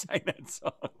guy who sang that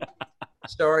song.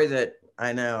 Sorry that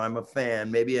I know I'm a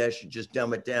fan. Maybe I should just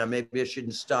dumb it down. Maybe I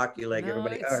shouldn't stalk you like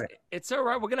everybody. All right. It's all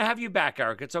right. We're gonna have you back,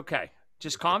 Eric. It's okay.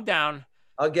 Just calm down.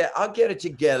 I'll get it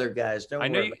together, guys. Don't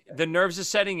worry. I know the nerves are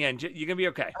setting in. You're gonna be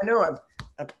okay. I know.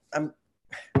 I'm.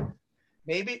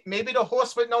 Maybe the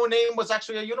horse with no name was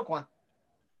actually a unicorn.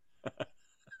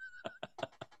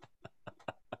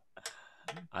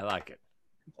 I like it.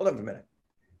 Hold on a minute.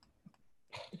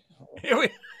 Here we.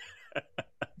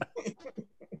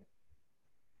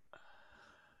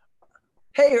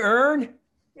 Hey, Ern.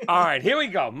 All right, here we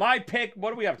go. My pick.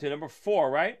 What are we up to? Number 4,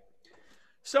 right?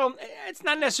 So it's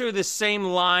not necessarily the same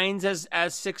lines as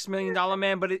 $6 Million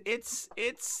Man, but it's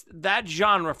that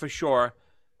genre for sure.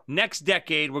 Next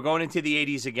decade, we're going into the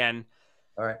 80s again.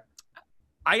 All right.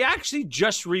 I actually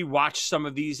just rewatched some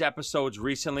of these episodes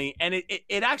recently, and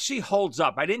it actually holds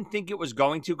up. I didn't think it was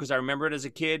going to because I remember it as a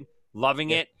kid, loving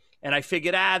it. And I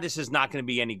figured, this is not going to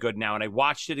be any good now. And I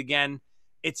watched it again.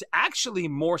 It's actually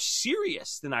more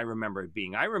serious than I remember it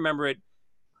being. I remember it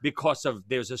because of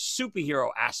there's a superhero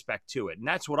aspect to it. And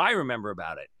that's what I remember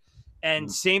about it.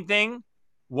 And same thing,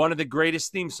 one of the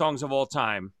greatest theme songs of all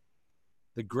time,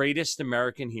 The Greatest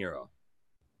American Hero.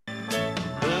 Look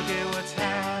at what's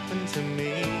happened to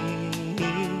me.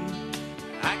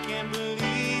 I can't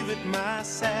believe it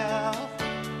myself.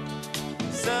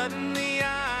 Suddenly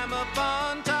I'm up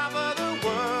on top of the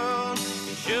world.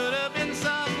 It should have been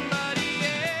somebody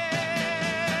else.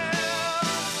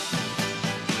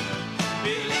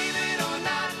 Believe it or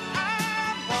not,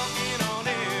 I'm walking on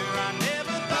air. I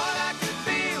never thought I could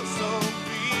feel so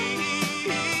free.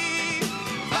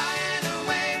 Flying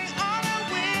away on a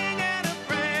wing and a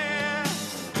prayer.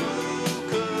 Who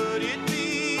could it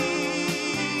be?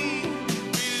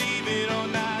 Believe it or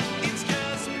not, it's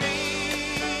just me.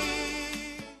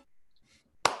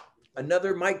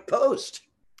 Another Mike Post,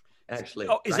 actually.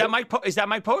 Oh, is right? that Mike? Is that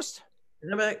Mike Post?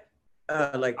 Isn't that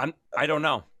like I don't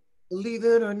know. Believe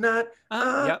it or not?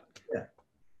 Yep.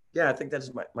 Yeah, I think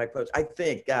that's Mike Post. I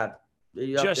think, God,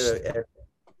 you have Just to,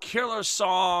 killer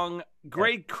song,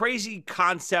 great, crazy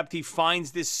concept. He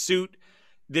finds this suit.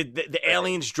 The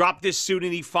aliens drop this suit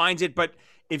and he finds it. But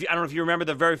I don't know if you remember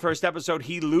the very first episode,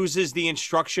 he loses the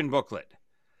instruction booklet.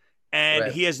 And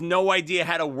Right. he has no idea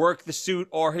how to work the suit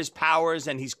or his powers,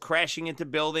 and he's crashing into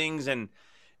buildings, and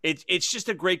it's just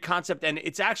a great concept, and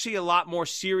it's actually a lot more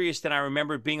serious than I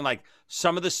remember it being. Like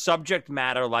some of the subject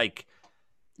matter, like,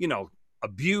 you know,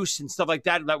 abuse and stuff like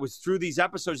that, that was through these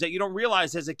episodes that you don't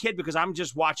realize as a kid, because I'm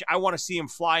just watching. I want to see him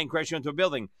fly and crash into a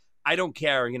building. I don't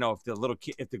care, you know, if the little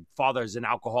kid, if the father is an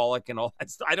alcoholic and all that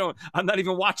stuff. I'm not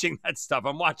even watching that stuff.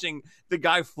 I'm watching the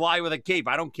guy fly with a cape.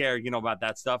 I don't care, you know, about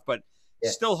that stuff, but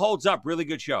still holds up. Really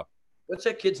good show. what's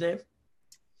that kid's name?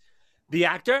 The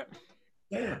actor?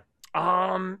 Yeah.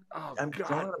 Oh I'm God.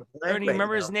 drawing a blank Ernie, right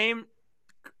remember now. his name?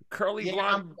 Curly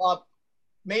Yeah, blonde.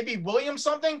 maybe William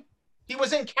something. He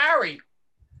was in Carrie.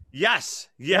 Yes.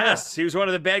 He was one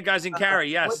of the bad guys in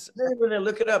Carrie. What's Yes. his name?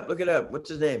 Look it up. What's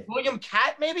his name? William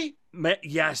Cat, maybe.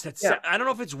 Yes, that's. Yeah. I don't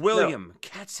know if it's William.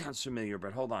 Cat sounds familiar,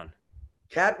 but hold on.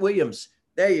 Cat Williams.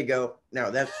 There you go.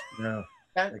 No, that's no.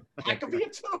 That could be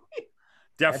it too.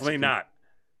 Definitely not.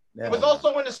 no. He was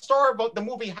also in the story about the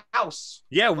movie House.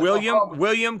 Yeah, With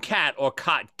William Cat or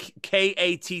Cott, Katt.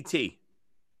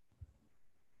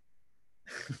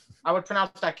 I would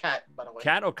pronounce that Cat, by the way.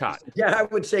 Cat or Cott? Yeah, I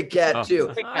would say Cat Oh.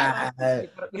 too. You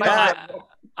know,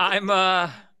 I'm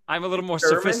a little more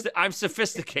German? I'm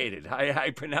sophisticated.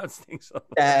 I pronounce things.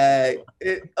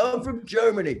 I'm from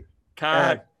Germany.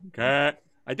 Cat.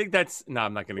 I think that's no.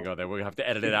 I'm not going to go there. We'll have to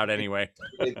edit it out anyway.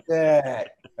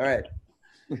 Cat. All right.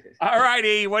 All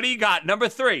righty. What do you got? Number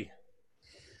 3.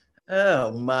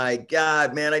 Oh my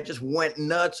God, man. I just went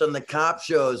nuts on the cop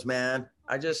shows, man.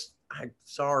 I'm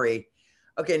sorry.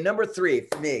 Okay, number 3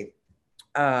 for me.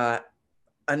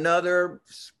 Another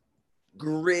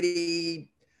gritty,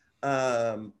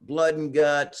 blood and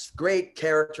guts, great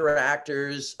character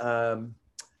actors.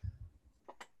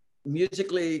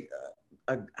 Musically,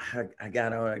 I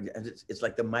got on. It's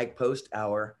like the Mike Post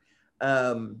hour.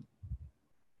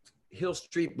 Hill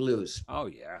Street Blues. Oh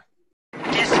yeah.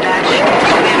 Dispatch, we have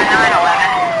a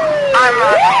 911. I'm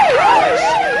Robbery in progress.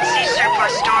 See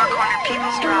surplus store, corner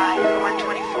People's Drive,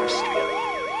 124th Street.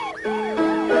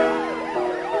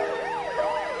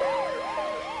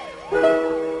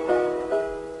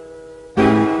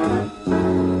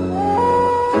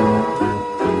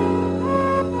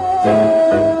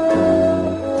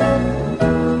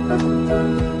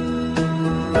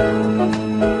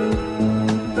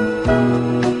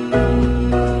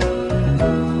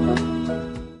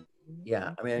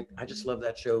 Yeah, I mean, I just love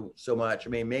that show so much. I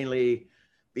mean, mainly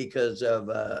because of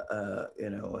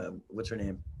what's her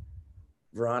name,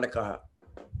 Veronica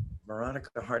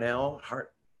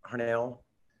Harnell.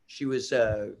 She was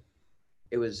Daniel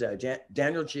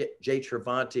J.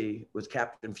 Travanti was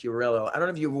Captain Fiorello. I don't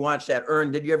know if you ever watched that.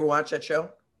 Ern, did you ever watch that show?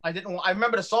 I didn't. I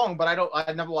remember the song, but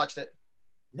I never watched it.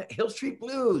 Hill Street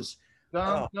Blues.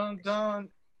 Dun, dun, dun.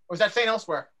 Or was that St.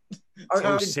 Elsewhere?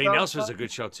 Oh, St. Elsewhere's a good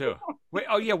show too. Wait,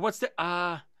 oh yeah, what's the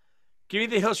give me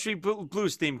the Hill Street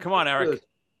Blues theme. Come on, Eric.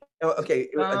 Oh, okay,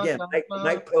 again,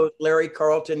 Mike Post, Larry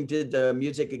Carlton did the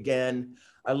music again.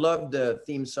 I love the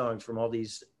theme songs from all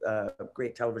these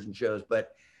great television shows,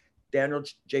 but Daniel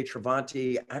J.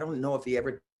 Travanti, I don't know if he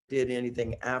ever did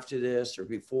anything after this or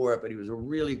before it, but he was a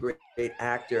really great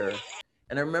actor.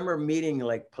 And I remember meeting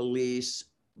like police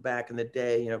back in the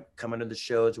day, you know, coming to the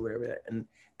shows or whatever, and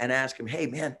ask him, hey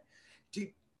man, do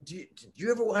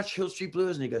you ever watch Hill Street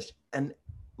Blues? And he goes, and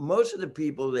most of the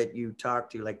people that you talk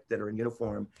to, like that are in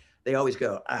uniform, they always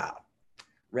go,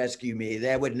 rescue me.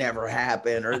 That would never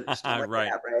happen, or stuff like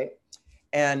Right. that, right?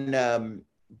 And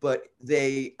but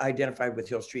they identified with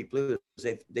Hill Street Blues.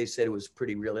 They said it was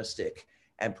pretty realistic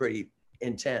and pretty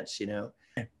intense. You know,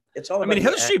 it's all. I mean, about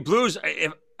Hill the Street Blues.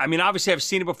 I mean, obviously, I've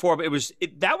seen it before, but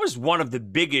that was one of the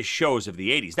biggest shows of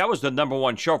the '80s. That was the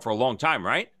 #1 show for a long time,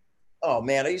 right? Oh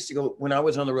man, I used to go when I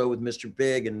was on the road with Mr.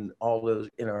 Big and all those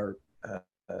in our.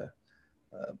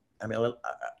 I mean,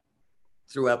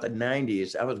 throughout the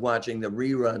 '90s, I was watching the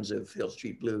reruns of Hill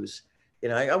Street Blues. You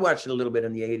know, I watched it a little bit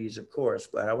in the '80s, of course,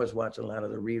 but I was watching a lot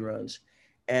of the reruns,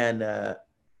 and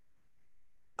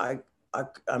I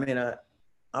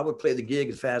would play the gig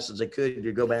as fast as I could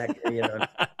to go back, you know,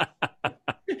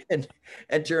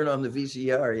 and turn on the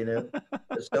VCR, you know.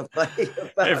 So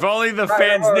if only the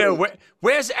fans knew.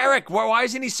 Where's Eric? Why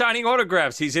isn't he signing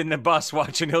autographs? He's in the bus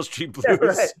watching Hill Street Blues.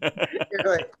 Yeah,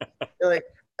 right. You're like,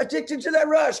 addicted to that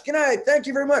rush. Good night. Thank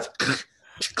you very much.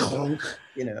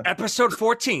 You know. Episode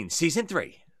 14, season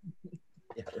 3.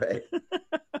 Yeah, right.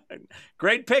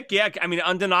 Great pick. Yeah, I mean,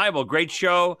 undeniable. Great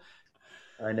show.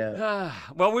 I know.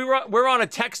 Well, we're on a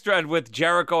text thread with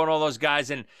Jericho and all those guys,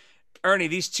 and Ernie,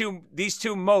 these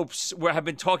two mopes have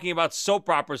been talking about soap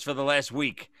operas for the last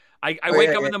week. I wake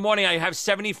up in the morning, I have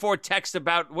 74 texts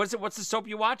about what's the soap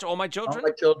you watch? All My Children? All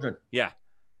My Children. Yeah.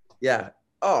 Yeah.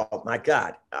 Oh my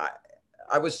God.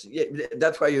 I was.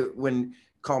 That's why when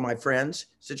Call My Friends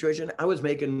situation, I was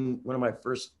making one of my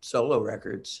first solo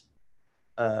records,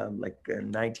 like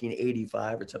in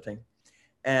 1985 or something,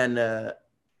 and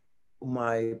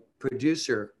my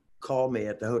producer called me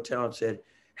at the hotel and said,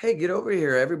 "Hey, get over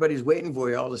here. Everybody's waiting for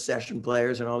you, all the session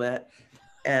players and all that."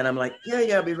 And I'm like,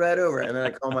 yeah, I'll be right over. And then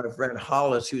I call my friend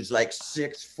Hollis, who's like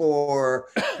 6'4",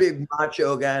 big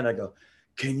macho guy. And I go,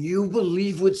 "Can you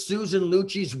believe what Susan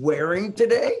Lucci's wearing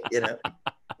today?" You know,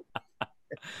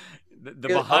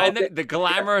 the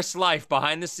glamorous life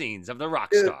behind the scenes of the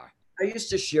rock star. I used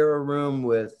to share a room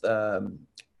with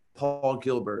Paul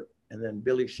Gilbert, and then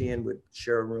Billy Sheehan would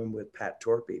share a room with Pat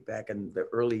Torpey back in the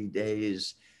early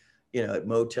days, you know, at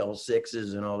Motel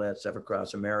 6s and all that stuff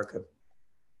across America.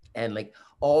 And like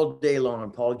all day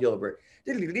long, Paul Gilbert,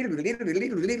 and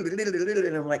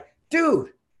I'm like,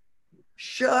 dude,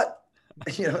 shut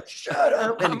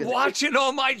up. I'm watching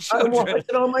All My Children. I'm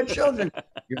watching All My Children.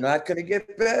 You're not going to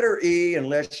get better, E,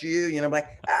 unless you know, I'm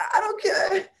like, I don't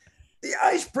care. The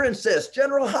Ice Princess,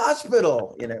 General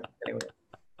Hospital, you know, anyway.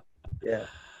 Yeah.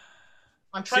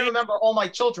 I'm trying to remember All My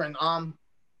Children.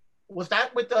 Was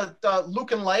that with the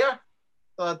Luke and Leia,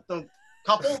 the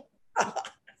couple?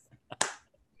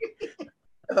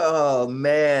 Oh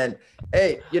man,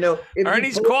 hey, you know,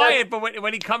 Ernie's quiet, but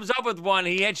when he comes up with one,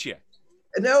 he hits you.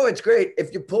 No, it's great.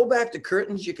 If you pull back the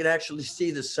curtains, you can actually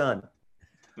see the sun.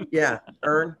 Yeah,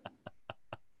 Ern,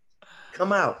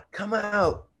 come out.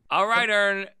 All right,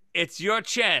 Ern, it's your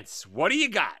chance. What do you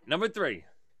got? Number 3.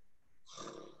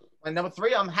 And number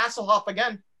 3, I'm Hasselhoff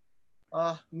again.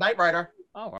 Knight Rider.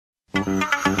 Oh.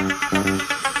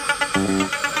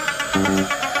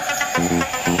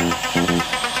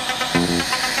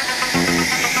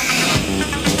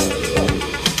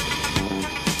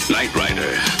 Knight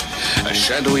Rider, a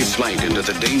shadowy flight into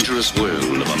the dangerous world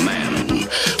of a man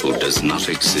who does not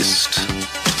exist.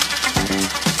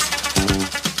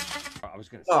 I was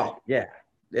gonna say. Oh yeah,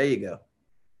 there you go.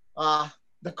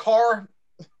 The car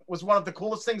was one of the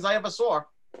coolest things I ever saw.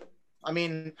 I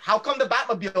mean, how come the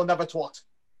Batmobile never talked?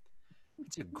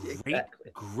 It's a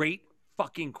great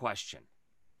fucking question.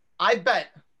 I bet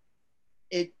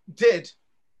it did,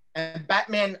 and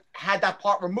Batman had that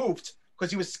part removed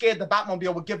because he was scared the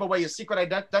Batmobile would give away his secret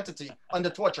identity under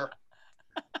torture.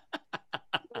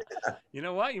 You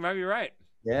know what? You might be right.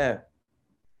 Yeah.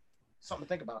 Something to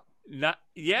think about.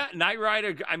 Knight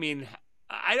Rider. I mean,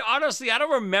 I honestly, I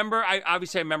don't remember. I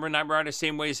remember Knight Rider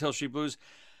same way as Hill Street Blues.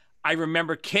 I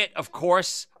remember Kit, of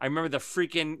course. I remember the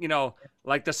freaking, you know,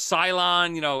 like the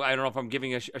Cylon, you know, I don't know if I'm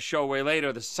giving a show away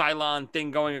later, the Cylon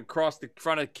thing going across the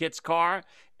front of Kit's car.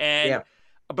 And,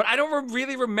 but I don't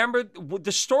really remember the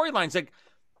storylines. Like,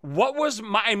 what was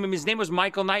his name was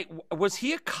Michael Knight. Was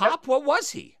he a cop? What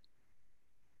was he?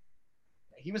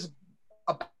 He was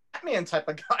a Batman type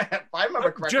of guy, if I remember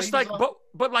correctly. Just like,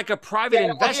 but like a private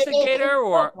investigator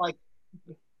or? Like,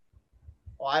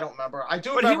 well, I don't remember. I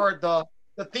do remember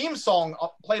the theme song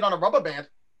played on a rubber band.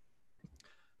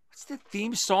 What's the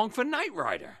theme song for Knight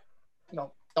Rider? You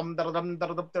know, it was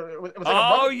like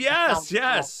oh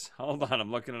yes. Hold on,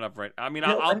 I'm looking it up right. I mean,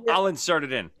 I'll insert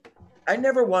it in. I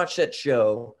never watched that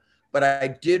show, but I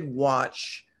did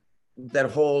watch that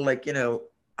whole, like, you know,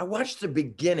 I watched the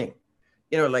beginning,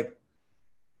 you know, like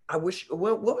I wish.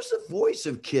 What was the voice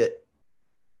of Kit?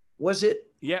 Was it?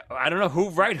 Yeah, I don't know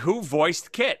who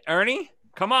voiced Kit. Ernie,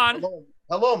 come on.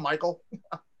 Hello, Michael.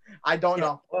 I don't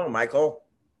know. Oh, Michael.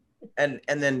 And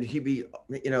then he'd be,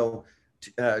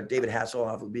 David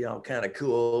Hasselhoff would be all kind of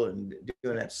cool and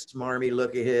doing that smarmy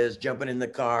look of his, jumping in the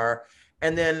car,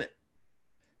 and then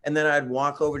I'd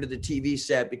walk over to the TV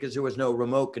set because there was no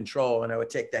remote control, and I would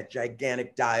take that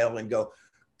gigantic dial and go.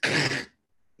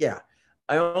 Yeah,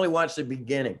 I only watched the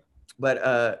beginning,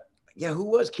 but yeah, who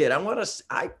was Kid? Hold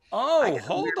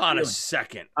on a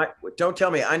second. Don't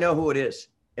tell me. I know who it is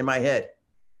in my head.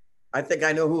 I think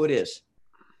I know who it is.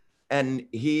 And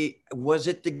was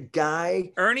it the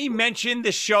guy? Ernie mentioned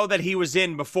the show that he was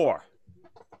in before.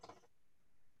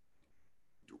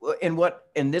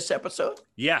 In this episode?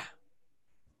 Yeah.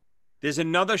 There's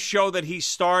another show that he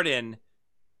starred in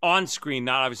on screen,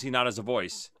 obviously not as a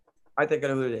voice. I think I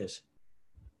know who it is.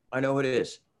 I know who it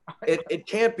is. It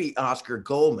can't be Oscar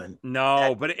Goldman.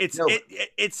 No, but it's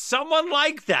someone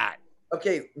like that.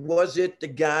 Okay, was it the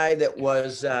guy that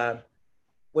was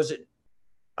it?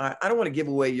 I don't want to give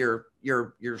away your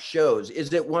shows.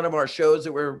 Is it one of our shows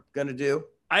that we're going to do?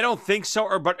 I don't think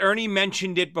so. But Ernie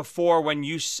mentioned it before when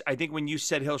you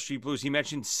said Hill Street Blues. He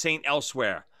mentioned Saint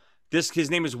Elsewhere. His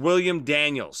name is William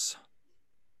Daniels.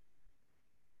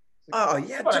 Oh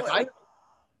yeah,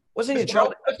 wasn't he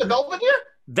Charlie? Mr. Belvedere?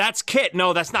 That's Kit.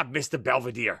 No, that's not Mr.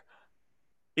 Belvedere.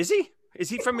 Is he? Is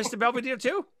he from Mr. Belvedere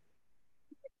too?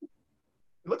 It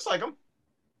looks like him.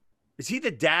 Is he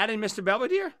the dad in Mr.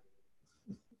 Belvedere?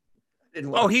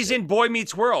 He's in Boy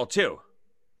Meets World too.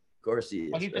 Of course he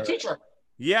is. Oh, he's the teacher.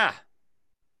 Yeah.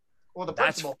 Or the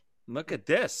principal. Look at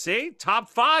this. See, top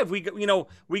 5. We got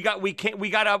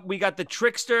the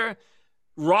Trickster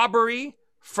robbery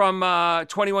from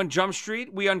 21 Jump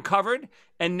Street. We uncovered,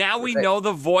 and now we know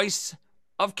the voice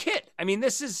of Kit. I mean,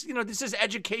 this is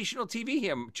educational TV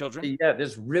here, children. Yeah,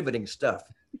 this is riveting stuff.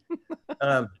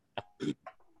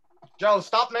 Joe,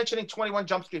 stop mentioning 21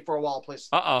 Jump Street for a while, please.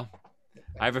 I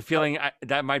have a feeling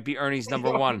that might be Ernie's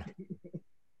number 1.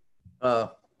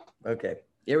 Okay.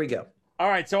 Here we go. All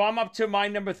right, so I'm up to my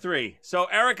number 3. So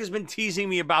Eric has been teasing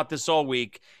me about this all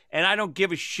week, and I don't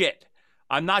give a shit.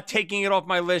 I'm not taking it off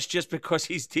my list just because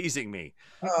he's teasing me.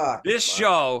 This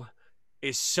show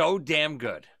is so damn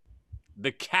good.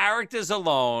 The characters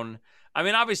alone. I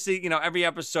mean, obviously, every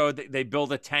episode they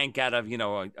build a tank out of,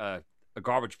 a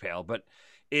garbage pail, but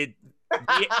the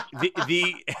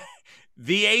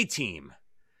A-Team.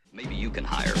 Maybe you can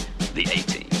hire the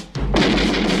A-Team.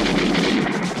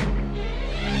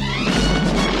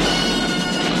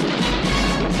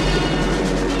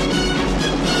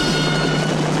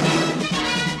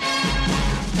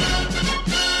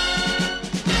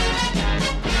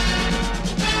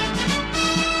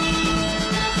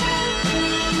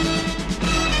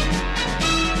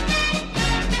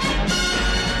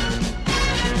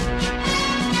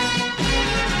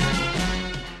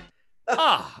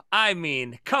 I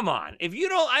mean, come on. If you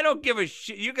don't, I don't give a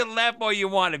shit. You can laugh all you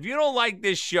want. If you don't like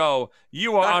this show,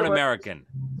 you are un-American.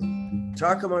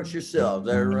 Talk amongst yourselves.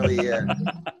 They're really, yeah.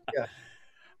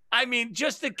 I mean,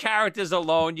 just the characters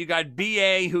alone. You got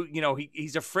B.A., who,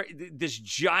 he's afraid, this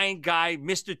giant guy,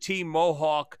 Mr. T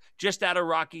Mohawk, just out of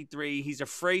Rocky 3. He's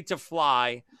afraid to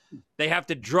fly. They have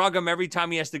to drug him every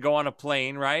time he has to go on a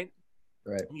plane, right?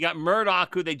 Right. You got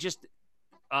Murdoch, who they just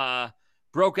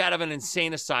broke out of an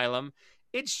insane asylum.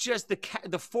 It's just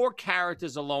the 4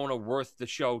 characters alone are worth the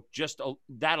show, just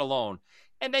that alone.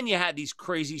 And then you had these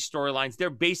crazy storylines. They're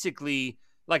basically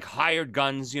like hired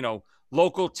guns.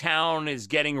 Local town is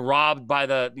getting robbed by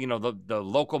the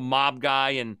local mob guy,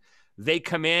 and they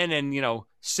come in and,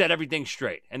 set everything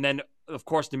straight. And then, of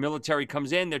course, the military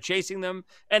comes in, they're chasing them,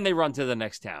 and they run to the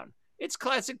next town. It's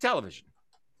classic television.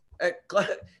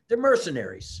 They're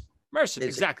mercenaries.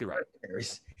 Exactly right.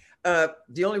 Mercenaries.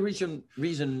 The only reason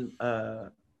I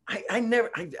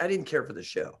didn't care for the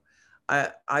show.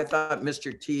 I thought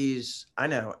Mr. T's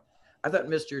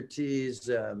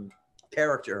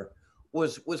character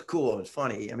was cool. It was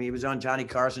funny. I mean, he was on Johnny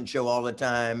Carson show all the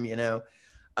time.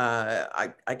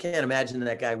 I can't imagine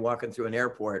that guy walking through an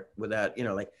airport without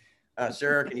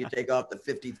sir, can you take off the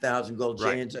 50,000 gold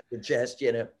chains on your chest?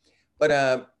 But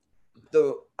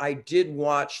I did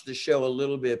watch the show a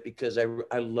little bit because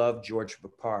I love George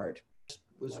Peppard.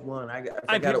 Was one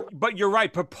but you're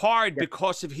right, Peppard,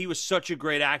 because he was such a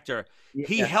great actor,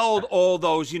 he held all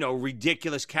those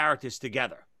ridiculous characters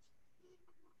together.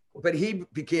 But he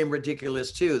became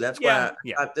ridiculous too. That's why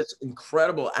I thought this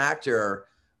incredible actor,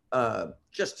 I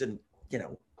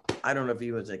don't know if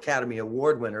he was an Academy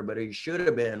Award winner, but he should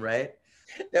have been, right?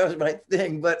 That was my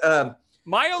thing. But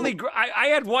My only, I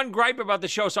had one gripe about the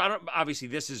show, so I don't. Obviously,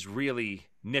 this is really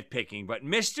nitpicking, but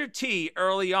Mr. T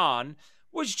early on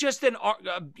was just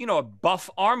a buff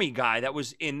army guy that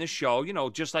was in the show,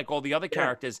 just like all the other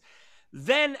characters.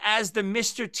 Then, as the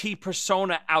Mr. T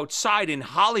persona outside in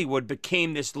Hollywood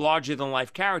became this larger than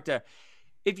life character,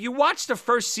 if you watch the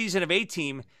first season of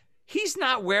A-Team, he's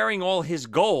not wearing all his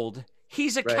gold.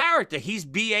 He's a character. He's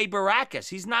B.A. Baracus.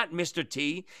 He's not Mr.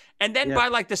 T. And then by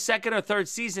like the second or third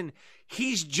season,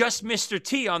 he's just Mr.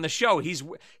 T on the show. He's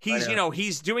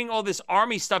he's doing all this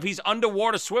army stuff. He's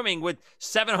underwater swimming with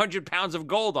 700 pounds of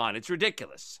gold on. It's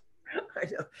ridiculous. I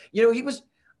know. He was.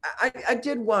 I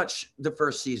did watch the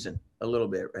first season a little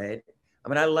bit, right? I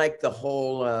mean, I like the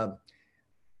whole,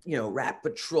 Rat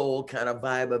Patrol kind of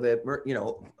vibe of it.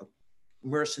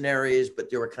 Mercenaries,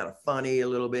 but they were kind of funny a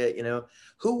little bit.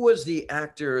 Who was the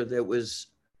actor that was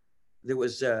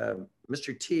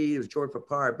Mr. T? It was George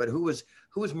Papard, but who was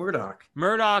Murdoch?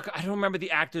 Murdoch, I don't remember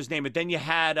the actor's name, but then you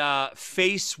had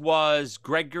Face was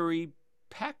Gregory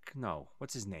Peck. No,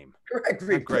 what's his name?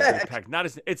 Gregory Peck. Not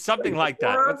his. It's something like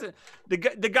that. What's it?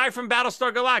 The guy from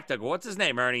Battlestar Galactica. What's his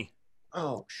name, Ernie?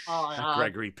 Oh,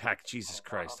 Gregory Peck. Jesus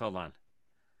Christ! Hold on.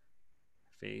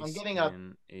 Face. I'm getting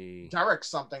a Derek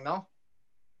something. No.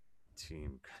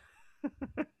 Team.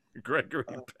 Gregory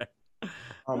Peck.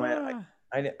 Oh man,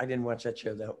 I didn't watch that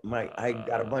show though. I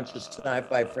got a bunch of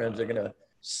sci-fi friends that are gonna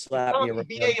slap me around.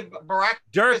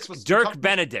 Dirk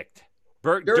Benedict.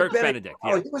 Dirk Benedict.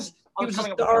 Yeah. Oh, he was a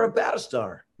star of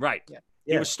Battlestar. Right. Yeah.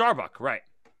 He was Starbuck. Right.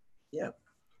 Yeah.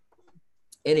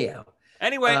 Anyhow.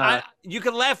 Anyway, you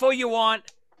can laugh all you want.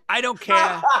 I don't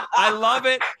care. I love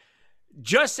it.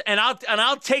 And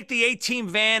I'll take the A-Team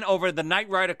van over the Knight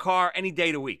Rider car any day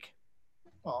of the week.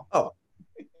 Oh.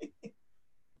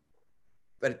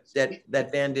 But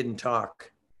that van didn't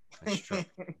talk. That's true.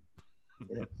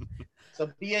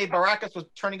 So B.A. Baracus was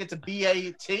turning into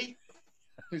B.A.T.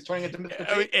 He was turning into Mr.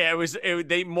 T. Yeah,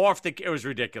 they morphed it. It was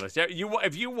ridiculous.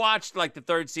 If you watched like the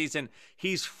third season,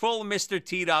 he's full Mr.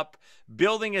 T'd up,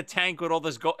 building a tank with all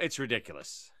this gold. It's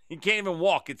ridiculous. He can't even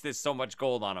walk. There's so much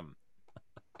gold on him.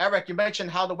 Eric, you mentioned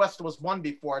How the West Was Won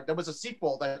before. There was a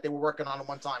sequel that they were working on at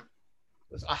one time.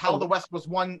 It was How the West Was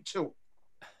Won 2.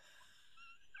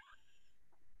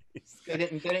 They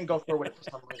didn't go through with it for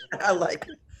some reason. I like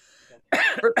it.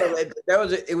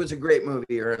 It was a great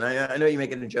movie, and I know you're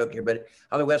making a joke here, but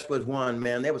How the West Was Won,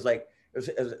 man, that was like it was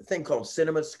a thing called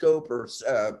CinemaScope or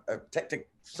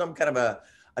some kind of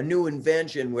a new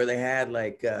invention where they had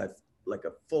like a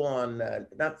full on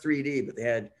not 3D, but they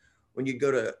had. When you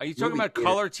go to, are you talking about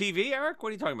color TV, Eric? What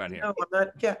are you talking about here? No, I'm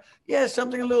not. Yeah,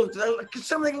 something a little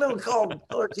called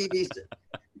color TV.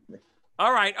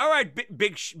 All right,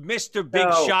 Mr.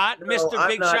 Big Shot, Mr.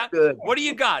 Big Shot. Good. What do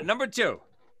you got? Number 2.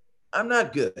 I'm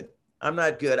not good.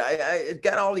 I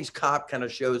got all these cop kind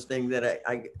of shows thing that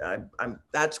I'm.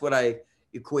 That's what I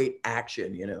equate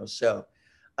action, So,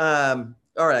 all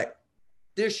right,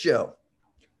 this show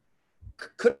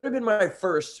could have been my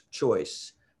first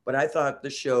choice. But I thought the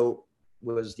show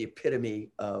was the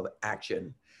epitome of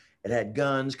action. It had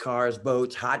guns, cars,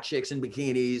 boats, hot chicks in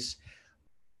bikinis,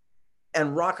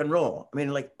 and rock and roll. I mean,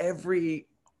 like every.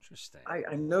 Interesting.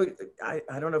 I know.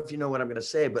 I don't know if you know what I'm going to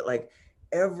say, but like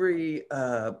every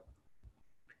rock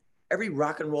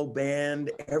and roll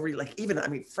band,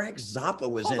 Frank Zappa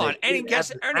was in it. Hold on. Any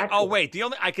guess? Ernie? Oh wait,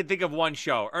 I could think of one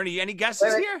show. Ernie, any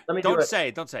guesses here? Don't say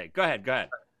it. Don't say it. Go ahead.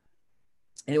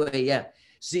 Anyway, yeah.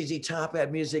 ZZ Top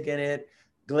had music in it.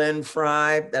 Glenn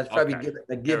Fry. That's probably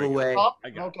a giveaway.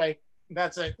 Okay,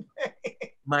 that's it.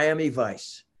 Miami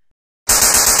Vice.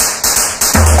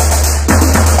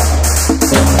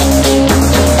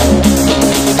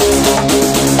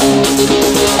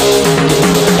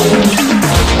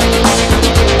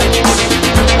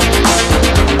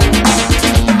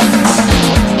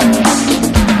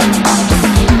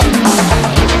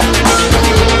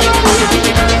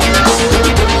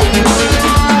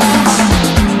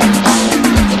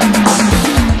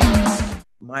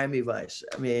 Miami Vice.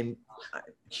 I mean,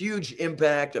 huge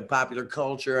impact of popular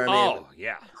culture. I mean,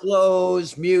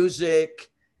 clothes, music.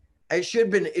 It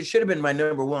should have been my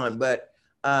number one, but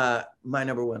my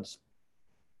number one's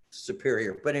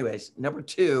superior. But anyways, number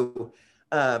 2,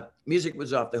 music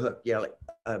was off the hook. Yeah, like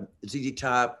ZZ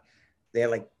Top. They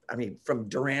had from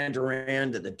Duran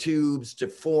Duran to the Tubes to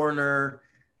Foreigner.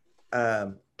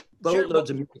 Boatloads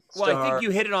of music. Well, I think you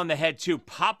hit it on the head too.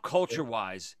 Pop culture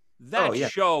wise, that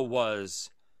show was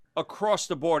across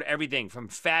the board, everything from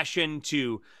fashion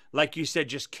to, like you said,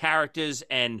 just characters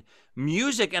and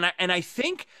music. And I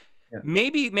think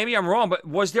maybe I'm wrong, but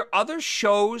was there other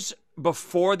shows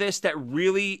before this that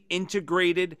really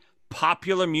integrated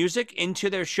popular music into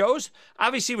their shows?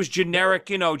 Obviously, it was generic,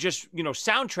 just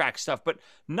soundtrack stuff, but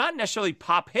not necessarily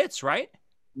pop hits, right?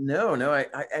 No,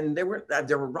 and there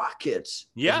were rock hits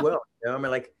Yeah. as well. I mean,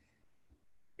 like,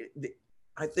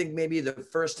 I think maybe the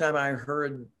first time I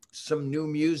heard some new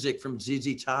music from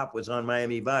ZZ Top was on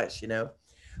Miami Vice,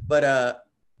 but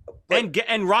and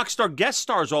Rockstar guest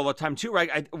stars all the time too,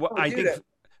 right?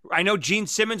 I know Gene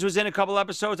Simmons was in a couple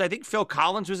episodes. I think Phil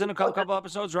Collins was in a couple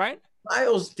episodes, right?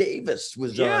 Miles Davis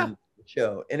was on the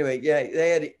show. Anyway, yeah, they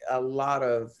had a lot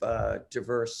of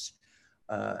diverse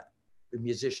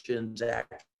musicians,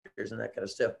 actors, and that kind of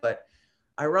stuff. But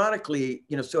ironically,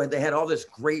 so they had all this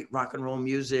great rock and roll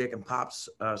music and pop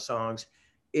songs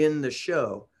in the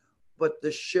show, but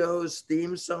the show's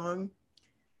theme song,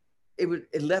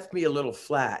 it left me a little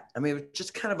flat. I mean, it was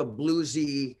just kind of a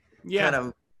bluesy kind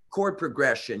of chord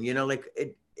progression, like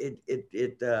it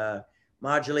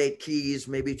modulate keys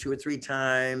maybe 2 or 3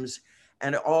 times,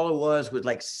 and all it was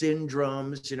like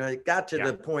syndromes. It got to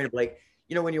the point of like,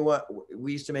 when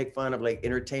we used to make fun of like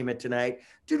Entertainment Tonight,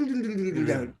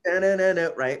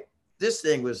 right? This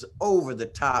thing was over the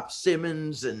top,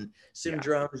 Simmons and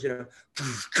syndromes,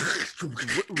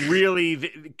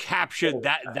 really captured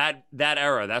that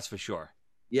era. That's for sure.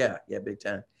 Yeah, big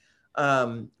time.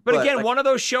 But again, one of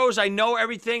those shows, I know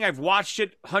everything. I've watched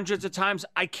it hundreds of times.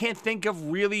 I can't think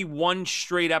of really one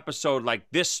straight episode like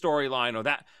this storyline or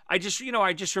that. I just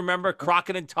remember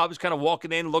Crockett and Tubbs kind of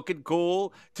walking in, looking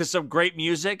cool to some great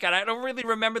music, and I don't really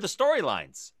remember the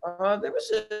storylines. There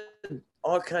was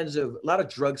a lot of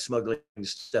drug smuggling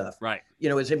stuff. Right.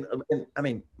 It was in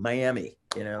Miami.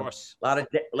 Of course. A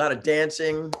lot of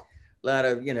dancing, a lot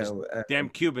of damn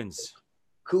Cubans.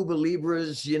 Cuba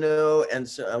Libras, and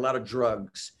a lot of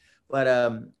drugs. But I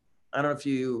don't know if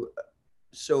here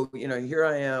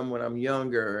I am when I'm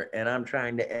younger and I'm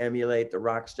trying to emulate the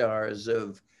rock stars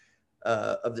of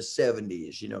the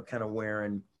 70s, kind of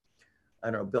wearing,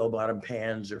 I don't know, bell-bottom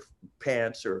pants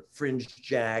or fringed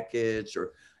jackets,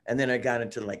 and then I got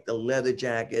into like the leather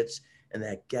jackets and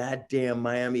that goddamn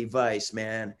Miami Vice,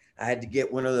 man. I had to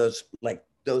get one of those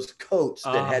those coats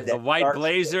that had that the white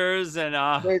blazers skin,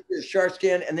 and shark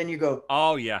skin, and then you go,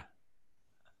 oh yeah,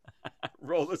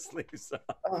 roll the sleeves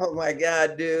up. Oh my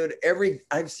god, dude!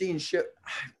 I've seen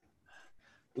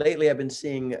lately. I've been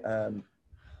seeing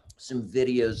some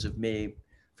videos of me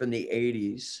from the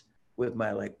 '80s with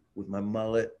my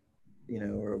mullet,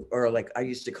 or like I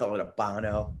used to call it a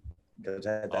Bono because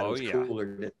I thought it was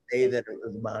cooler to say that it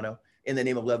was Bono in the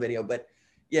Name of Love video, but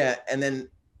yeah, and then.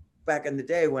 Back in the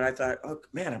day when I thought, oh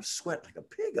man, I'm sweating like a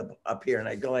pig up here, and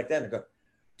I go like that, and I go,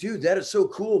 dude, that is so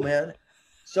cool, man.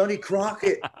 Sonny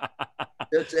Crockett.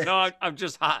 No, I'm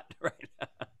just hot right now.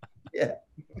 Yeah.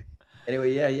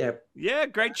 Anyway, yeah. Yeah,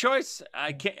 great choice.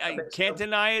 I can't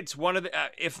deny it. It's one of the,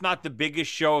 if not the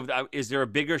biggest show. Is there a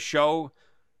bigger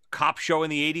cop show in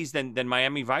the '80s than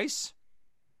Miami Vice?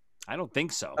 I don't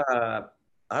think so. I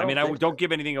don't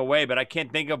give anything away, but I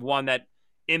can't think of one that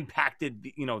impacted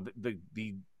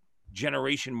the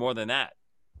generation more than that.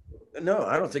 No,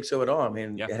 I don't think so at all. I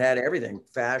mean, It had everything: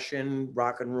 fashion,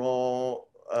 rock and roll,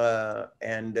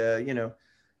 and did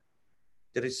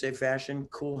I say fashion?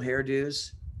 Cool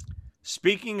hairdos.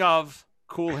 Speaking of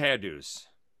cool hairdos,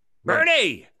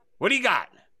 Bernie, what do you got?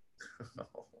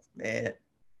 Oh man.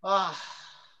 One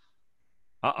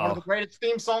of the greatest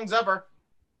theme songs ever.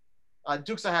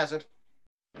 Dukes of Hazzard.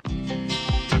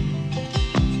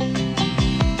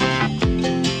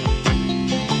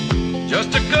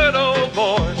 Just a good old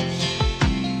boy,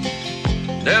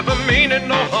 never meaning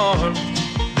no harm.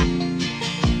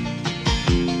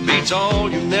 Beats all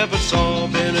you never saw,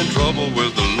 been in trouble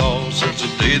with the law since the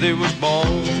day they was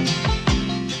born.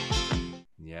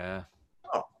 Yeah.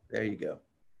 Oh, there you go.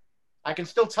 I can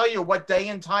still tell you what day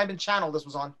and time and channel this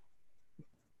was on.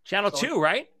 Channel 2,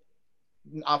 right?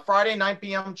 Friday, 9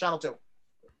 p.m., Channel 2.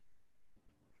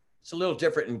 It's a little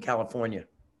different in California.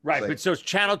 Right, but so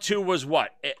Channel 2 was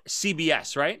what?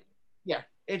 CBS, right? Yeah,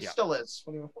 it still is.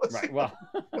 Right, well,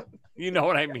 you know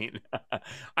what I mean.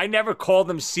 I never called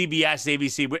them CBS,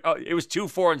 ABC. It was 2,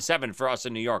 4, and 7 for us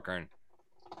in New York, Ern.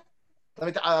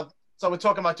 So we're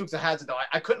talking about Dukes of Hazzard, though.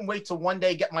 I couldn't wait till one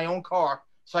day get my own car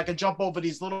so I could jump over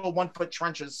these little 1-foot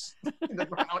trenches in the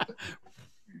ground,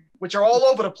 which are all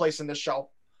over the place in this show.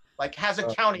 Like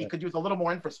Hazard County could use a little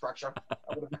more infrastructure, I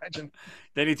would imagine.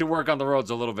 They need to work on the roads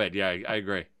a little bit. Yeah, I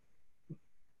agree.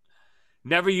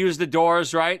 Never used the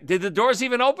doors, right? Did the doors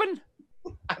even open?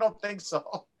 I don't think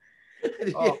so.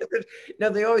 No,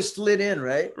 they always slid in,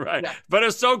 right? Right. Yeah. But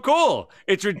it's so cool.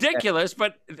 It's ridiculous,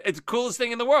 but it's the coolest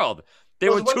thing in the world. They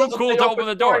were too cool to open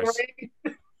the doors.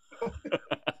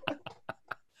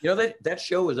 You know, that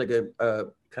show was like a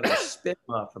kind of a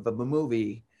spin-off of a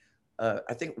movie.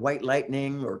 I think White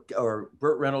Lightning or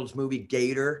Burt Reynolds' movie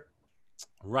Gator.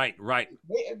 Right.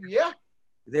 Yeah.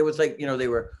 There was like, they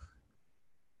were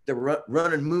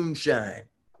running moonshine,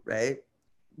 right?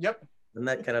 Yep. Isn't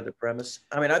that kind of the premise?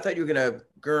 I mean, I thought you were gonna,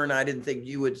 Gurn, I didn't think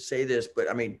you would say this, but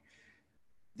I mean,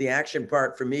 the action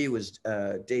part for me was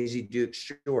Daisy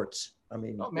Duke's shorts. I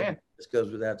mean, oh man, this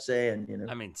goes without saying,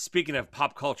 I mean, speaking of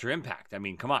pop culture impact, I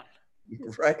mean, come on.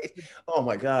 Right? Oh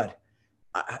my God.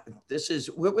 This is,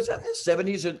 what was that, in the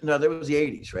 70s? No, that was the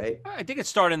 80s, right? I think it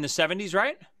started in the 70s,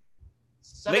 right?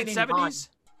 Late 70s?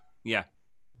 Yeah.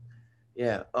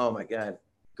 Yeah. Oh my God.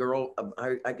 Girl,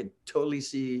 I could totally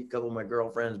see a couple of my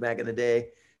girlfriends back in the day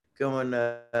going,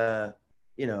 do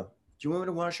you want me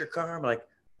to wash your car? I'm like,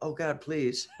 oh God,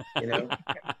 please. And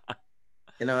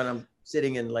I'm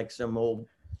sitting in like some old,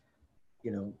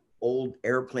 old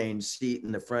airplane seat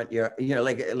in the front yard,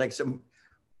 like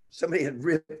somebody had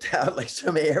ripped out like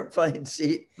some airplane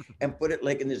seat and put it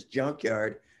like in this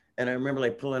junkyard. And I remember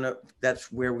like pulling up,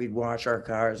 that's where we'd wash our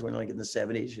cars when like in the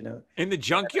 70s, In the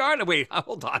junkyard? Wait,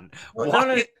 hold on.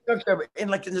 In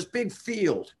this big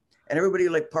field. And everybody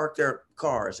like parked their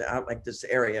cars out like this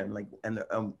area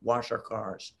and wash our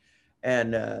cars.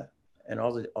 And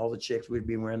all the chicks would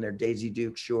be wearing their Daisy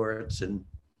Duke shorts and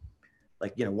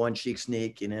like, one chic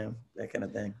sneak, that kind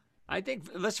of thing. I think,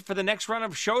 listen, for the next run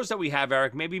of shows that we have,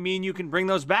 Eric, maybe me and you can bring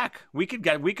those back. We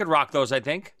could rock those, I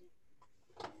think.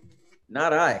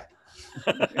 Not I.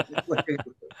 Eric,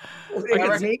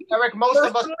 most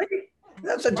of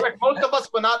us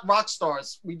were not rock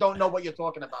stars. We don't know what you're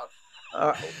talking about.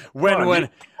 When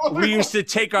we used to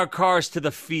take our cars to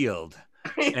the field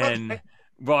and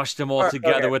wash them all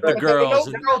together with the girls.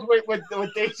 No girls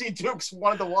with Daisy Dukes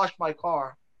wanted to wash my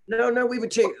car. No, we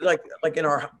would take like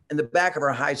in the back of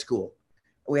our high school.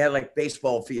 We had like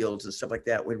baseball fields and stuff like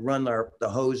that. We'd run the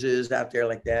hoses out there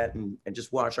like that and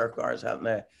just wash our cars out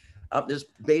this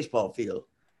baseball field.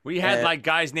 We had like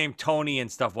guys named Tony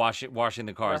and stuff washing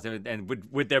the cars, and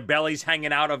with their bellies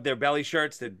hanging out of their belly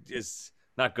shirts. That is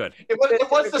not good. It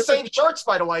was the same shirts,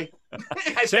 by the way.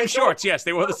 Same shorts, yes,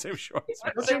 they were the same shorts.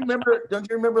 Don't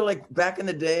you remember like back in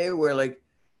the day where like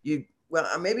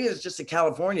maybe it's just a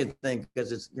California thing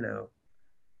because it's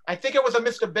I think it was a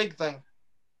Mr. Big thing.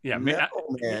 Yeah, no. I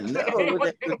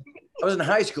was in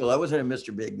high school. I wasn't a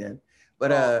Mr. Big then,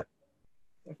 but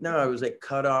no, it was like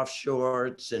cut off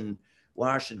shorts and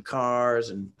washing cars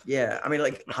and I mean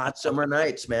like hot summer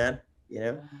nights, man.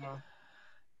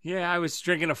 Yeah, I was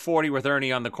drinking a 40 with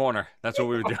Ernie on the corner. That's what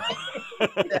we were doing.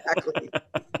 Exactly.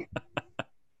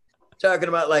 Talking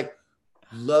about like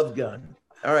Love Gun.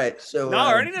 All right, so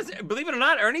no, Ernie doesn't. Believe it or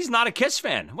not, Ernie's not a Kiss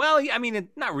fan. Well, I mean,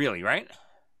 not really, right?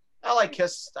 I like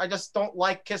Kiss. I just don't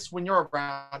like Kiss when you're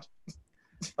around.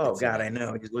 Oh God, I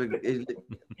know.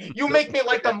 You make me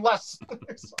like them less.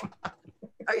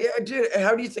 I did.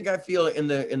 How do you think I feel in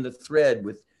the thread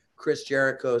with Chris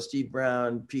Jericho, Steve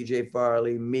Brown, PJ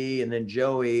Farley, me, and then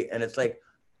Joey? And it's like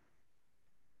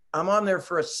I'm on there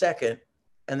for a second,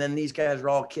 and then these guys are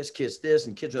all kiss this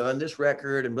and kids on this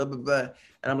record and blah blah blah.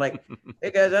 And I'm like, hey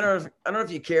guys, I don't know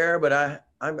if you care, but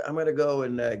I'm gonna go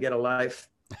and get a life.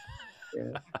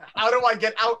 Yeah. How do I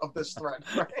get out of this thread?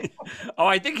 Right? Oh,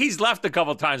 I think he's left a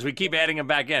couple times. We keep adding him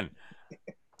back in.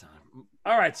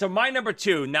 All right, so my number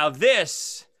 2. Now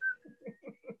this,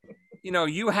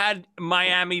 you had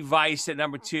Miami Vice at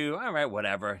number 2. All right,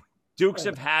 whatever. Dukes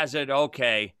of Hazzard,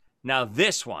 okay. Now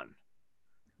this one.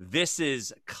 This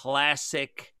is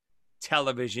classic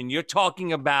television. You're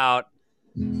talking about,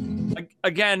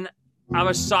 again, I'm a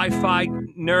sci-fi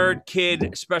nerd kid,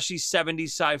 especially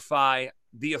 70s sci-fi.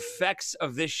 The effects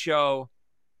of this show,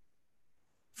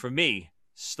 for me,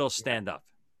 still stand up.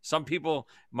 Some people,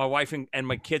 my wife and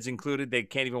my kids included, they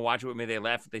can't even watch it with me. They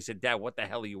laugh. They said, Dad, what the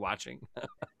hell are you watching?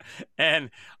 And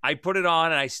I put it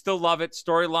on, and I still love it.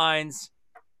 Storylines,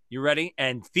 you ready?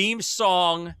 And theme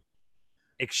song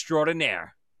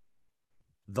extraordinaire,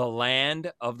 The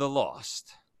Land of the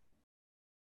Lost.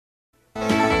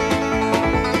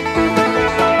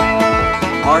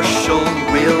 Marshall,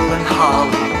 Will, and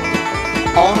Holly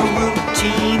on a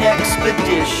routine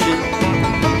expedition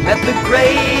met the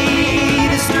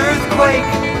greatest earthquake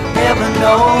ever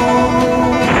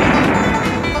known.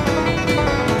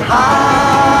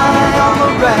 High on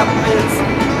the rapids,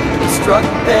 they struck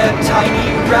their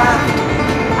tiny raft,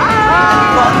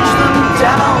 plunged them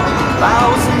down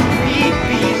 1,000 feet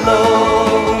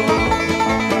below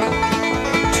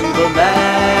to the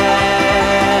land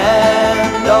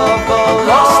of the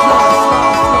lost.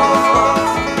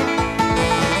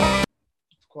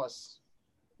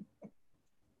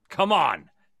 Come on.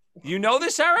 You know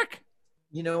this, Eric?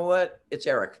 You know what? It's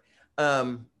Eric.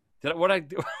 Did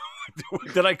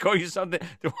I call you something?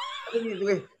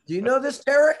 Do you know this,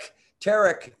 Tarek?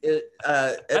 Tarek.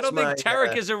 I don't think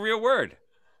Tarek is a real word.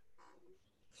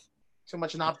 Too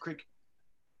much Knob Creek.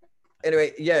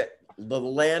 Anyway, yeah, the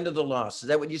Land of the Lost. Is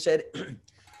that what you said?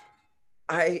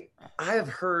 I have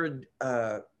heard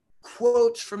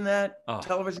quotes from that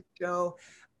television show.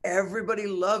 Everybody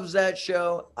loves that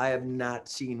show. I have not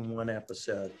seen one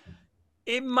episode.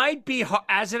 It might be,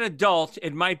 as an adult,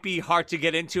 it might be hard to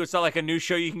get into. It's not like a new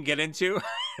show you can get into.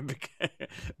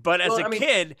 But as a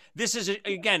kid, this is,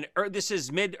 again, this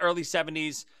is mid-early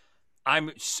 70s.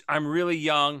 I'm really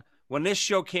young. When this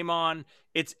show came on,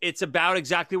 it's about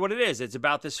exactly what it is. It's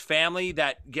about this family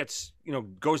that gets,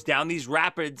 goes down these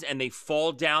rapids, and they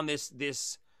fall down this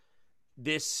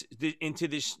into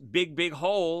this big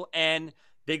hole, and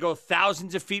they go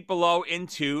thousands of feet below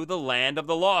into the land of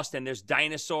the lost. And there's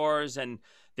dinosaurs, and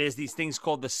there's these things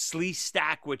called the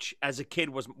Sleestak, which as a kid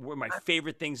were my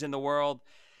favorite things in the world.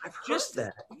 I've heard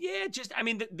that. Yeah, I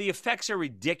mean, the effects are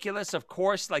ridiculous, of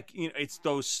course. Like, it's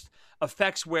those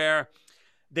effects where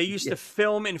they used to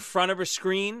film in front of a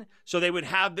screen. So they would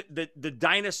have the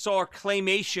dinosaur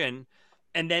claymation,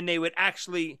 and then they would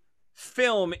actually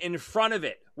film in front of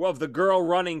it, of the girl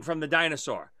running from the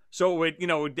dinosaur. So it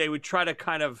would, they would try to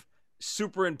kind of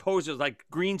superimpose it, like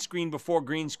green screen before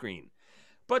green screen.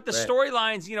 But the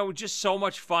storylines, were just so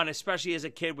much fun, especially as a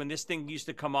kid. When this thing used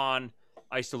to come on,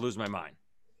 I used to lose my mind.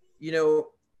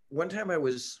 One time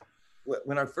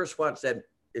when I first watched that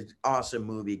awesome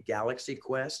movie, Galaxy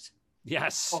Quest.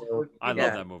 Yes, I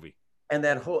love that movie. And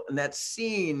that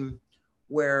scene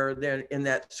where they're in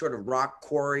that sort of rock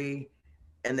quarry,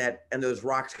 and those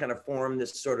rocks kind of form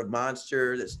this sort of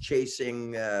monster that's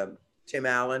chasing Tim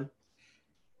Allen.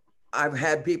 I've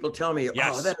had people tell me,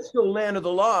 "Oh, that's still Land of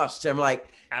the Lost." I'm like,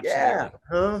 absolutely. Yeah,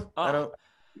 huh? Oh. I don't,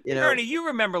 Ernie, you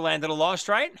remember Land of the Lost,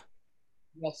 right?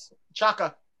 Yes,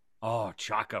 Chaka. Oh,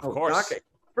 Chaka, of course. Chaka.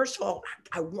 First of all,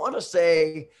 I want to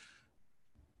say,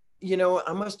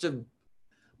 I must have,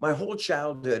 my whole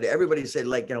childhood, everybody said,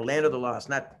 Land of the Lost,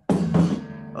 not,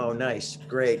 oh, nice,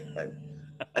 great.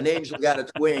 An angel got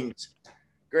its wings.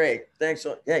 Great, thanks.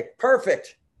 Hey,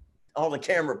 perfect. All the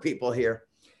camera people here.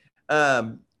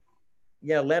 Land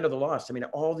of the Lost. I mean,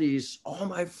 all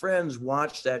my friends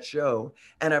watched that show,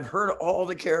 and I've heard all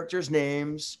the characters'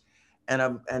 names. And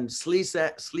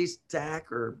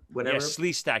Sleestak or whatever. Yeah,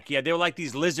 Sleestak. Yeah, they were like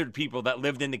these lizard people that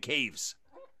lived in the caves.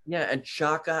 Yeah, and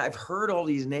Chaka. I've heard all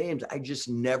these names. I just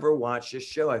never watched this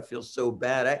show. I feel so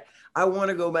bad. I want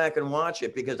to go back and watch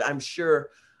it because I'm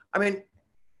sure. I mean,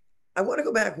 I want to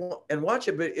go back and watch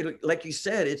it, but like you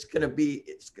said, it's gonna be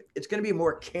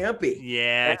more campy.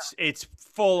 Yeah, it's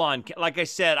full on. Like I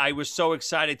said, I was so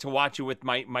excited to watch it with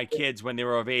my kids when they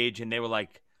were of age, and they were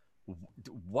like,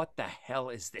 what the hell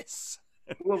is this?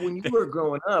 Well, when you were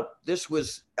growing up, this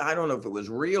was, I don't know if it was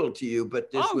real to you,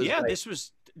 but this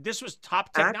was this was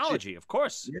top technology, of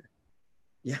course.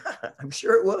 Yeah, I'm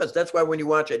sure it was. That's why when you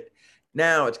watch it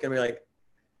now, it's gonna be like,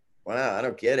 wow, I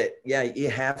don't get it. Yeah, you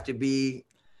have to be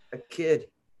a kid.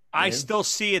 I still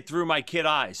see it through my kid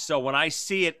eyes. So when I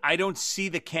see it, I don't see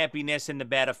the campiness and the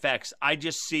bad effects. I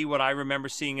just see what I remember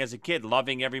seeing as a kid,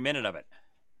 loving every minute of it.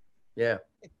 Yeah.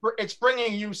 It's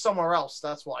bringing you somewhere else.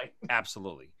 That's why.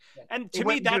 Absolutely. And to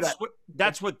me,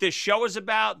 that's what this show is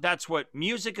about. That's what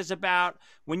music is about.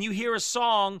 When you hear a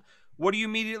song, what do you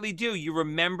immediately do? You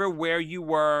remember where you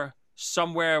were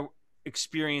somewhere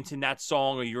experiencing that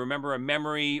song, or you remember a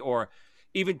memory, or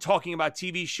even talking about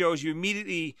TV shows. You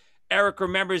immediately, Eric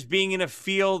remembers being in a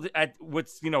field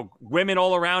with women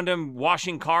all around him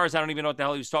washing cars. I don't even know what the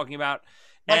hell he was talking about.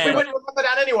 But we wouldn't remember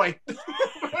that anyway.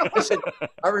 Listen,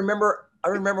 I remember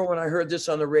when I heard this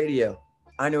on the radio.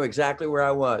 I knew exactly where I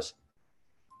was,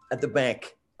 at the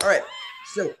bank. All right,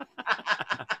 so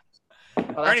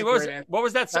Ernie, what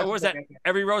was that? What was that?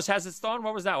 Every Rose Has Its Thorn.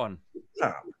 What was that one?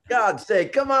 Oh, God's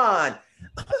sake, come on!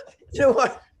 You know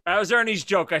what? That was Ernie's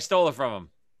joke. I stole it from him.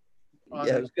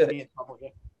 Yeah, it was good.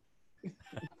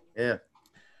 Yeah.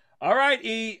 All right,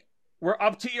 E. We're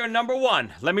up to your number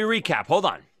one. Let me recap. Hold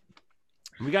on.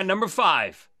 We got number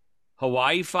 5,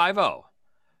 Hawaii Five-0.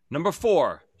 Number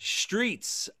 4,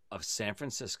 Streets of San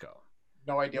Francisco.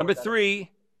 No idea. Number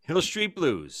 3, Hill Street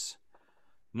Blues.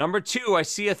 Number 2, I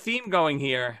see a theme going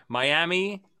here,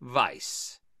 Miami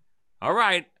Vice. All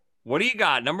right, what do you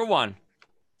got? Number 1.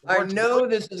 I know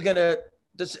this is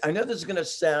gonna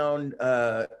sound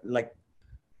like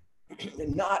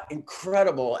not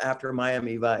incredible after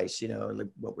Miami Vice, like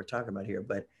what we're talking about here,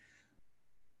 but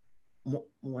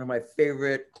one of my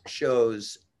favorite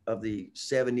shows of the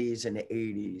 70s and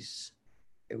 80s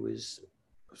it was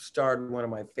starred one of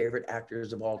my favorite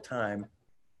actors of all time.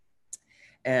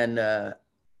 And I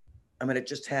mean, it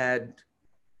just had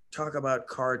talk about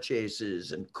car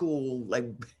chases and cool, like,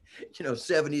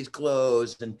 70s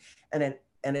clothes, and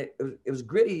it was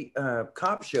gritty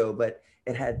cop show, but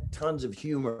it had tons of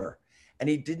humor. And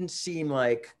he didn't seem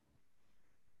like,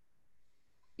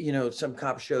 some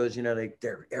cop shows, like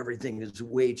everything is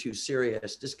way too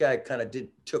serious. This guy kind of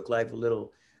took life a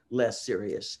little less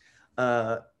serious.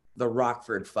 The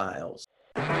Rockford Files.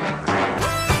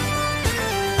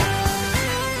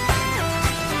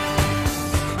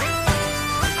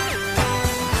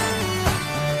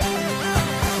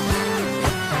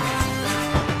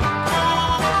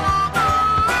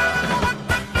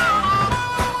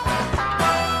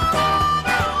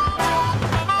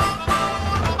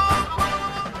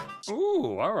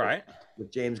 Ooh, all right.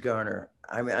 With James Garner.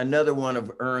 I mean, another one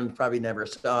of Ern, probably never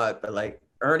saw it, but like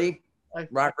Ernie,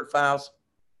 Rockford Files.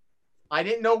 I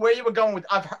didn't know where you were going with.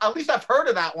 At least I've heard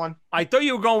of that one. I thought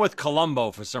you were going with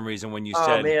Columbo for some reason when you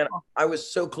said. Oh man, I was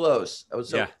so close.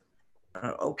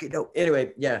 Okay, no.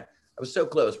 Anyway, yeah, I was so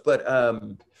close. But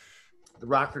the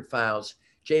Rockford Files,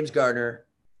 James Garner,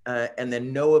 and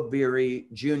then Noah Beery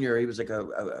Jr. He was like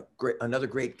another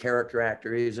great character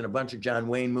actor. He was in a bunch of John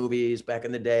Wayne movies back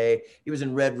in the day. He was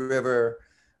in Red River.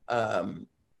 I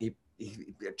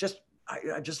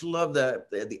just love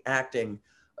the acting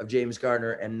of James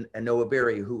Garner and Noah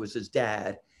Beery, who was his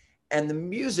dad. And the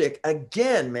music,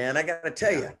 again, man, I got to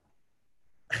tell you,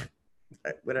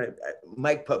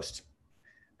 Mike Post.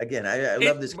 Again, I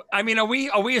love this. I mean, are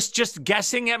we just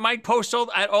guessing at Mike Post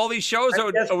at all these shows,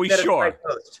 or are we sure?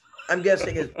 I'm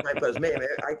guessing it's Mike Post. Maybe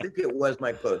I think it was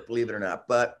Mike Post, believe it or not.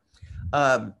 But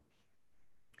the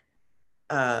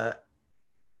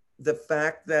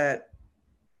fact that,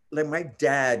 like, my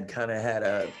dad kind of had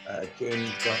a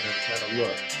James Garner kind of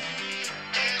look.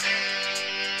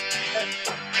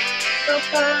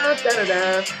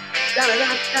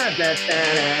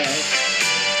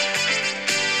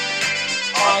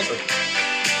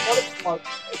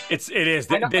 It is.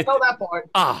 I know that part.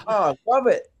 I love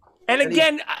it. And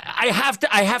again, I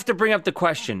have to bring up the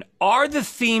question: are the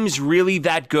themes really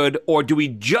that good, or do we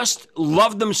just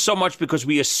love them so much because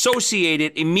we associate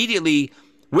it immediately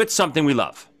with something we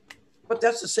love? But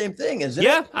that's the same thing, isn't it?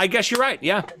 Yeah, I guess you're right.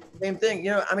 Yeah. Same thing.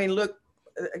 I mean, look,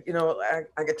 I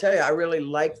could tell you, I really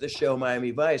liked the show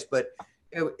Miami Vice, but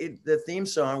the theme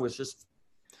song was just.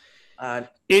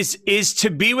 Is To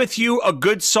Be With You a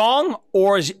good song,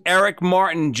 or is Eric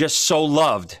Martin just so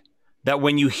loved that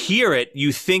when you hear it,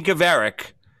 you think of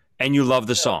Eric and you love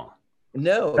the song?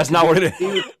 No. That's not what it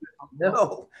is.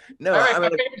 No. Eric, my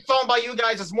favorite song by you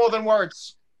guys is More Than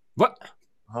Words. What?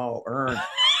 Oh, Ern.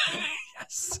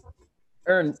 Yes.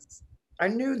 Ern, I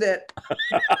knew that.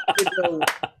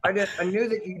 I knew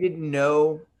that you didn't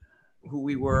know who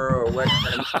we were or what.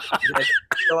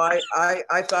 So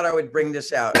I thought I would bring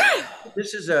this out.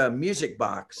 This is a music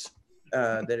box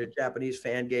that a Japanese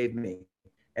fan gave me,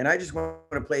 and I just want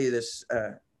to play you this,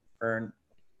 Ern.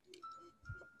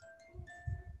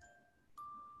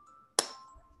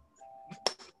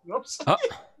 Whoops. Can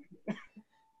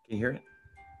you hear it?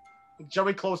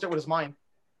 Joey closed it with his mind.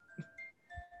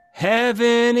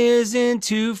 Heaven isn't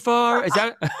too far. Is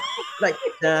that like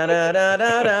da da da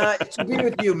da da? It's To Be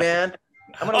With You, man.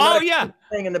 I'm gonna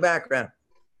sing in the background.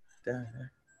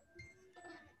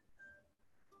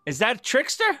 Is that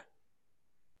Trickster?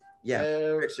 Yeah,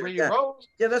 Trickster.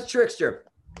 Yeah, that's Trickster.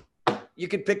 You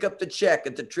can pick up the check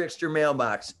at the Trickster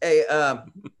mailbox. Hey, all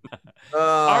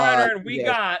right, Aaron, we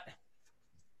got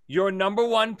your number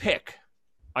one pick.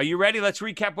 Are you ready? Let's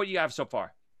recap what you have so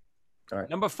far. All right.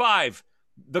 Number 5,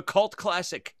 the cult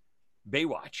classic,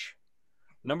 Baywatch.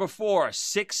 Number 4,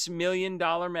 $6 Million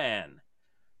Man.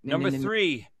 Number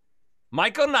 3,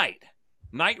 Michael Knight,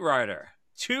 Knight Rider.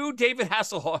 2 David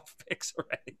Hasselhoff picks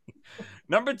already.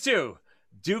 Number 2,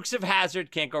 Dukes of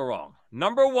Hazzard, can't go wrong.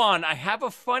 Number 1, I have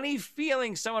a funny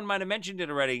feeling someone might have mentioned it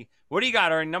already. What do you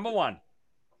got, Aaron? Number 1.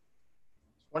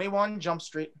 21 Jump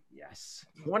Street. Yes.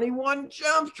 21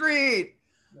 Jump Street.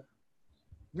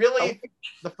 Really,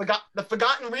 the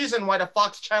forgotten reason why the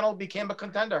Fox channel became a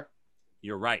contender.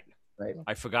 You're right. Right.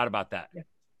 I forgot about that. Yeah.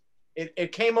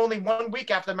 It came only 1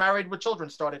 week after Married with Children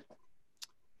started.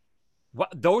 What?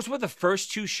 Those were the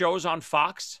first 2 shows on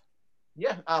Fox?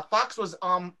 Yeah, Fox was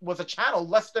a channel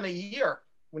less than a year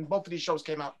when both of these shows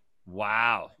came out.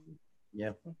 Wow.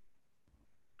 Yeah.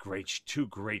 Two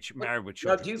great Married with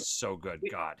Children. So good.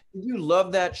 God. Did you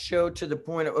love that show to the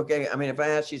point of, okay, I mean, if I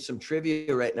asked you some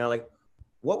trivia right now, like,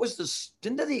 what was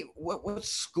what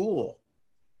school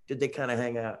did they kind of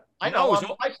hang out? I know.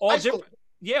 All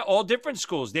Yeah, all different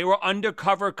schools. They were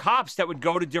undercover cops that would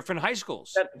go to different high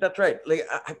schools. That's right. Like,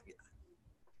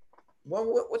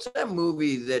 what's that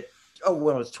movie that? Oh,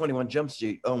 well, it's 21 Jump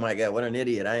Street. Oh my God, what an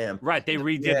idiot I am. Right, they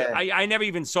redid it. I never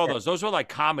even saw those. Those were like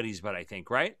comedies, but I think,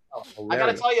 right? I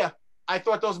gotta tell you, I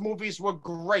thought those movies were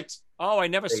great. Oh, I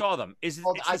never saw them. Is it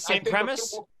the same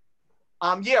premise?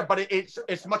 Yeah, but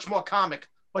it's much more comic.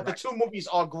 But the two movies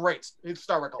are great,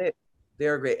 historical. They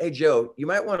are great. Hey, Joe, you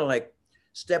might want to like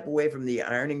step away from the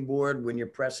ironing board when you're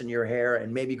pressing your hair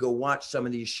and maybe go watch some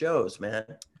of these shows, man.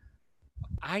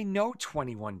 I know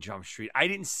 21 Jump Street. I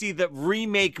didn't see the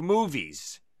remake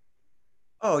movies.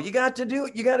 Oh, you got to do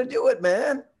it. You got to do it,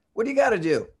 man. What do you got to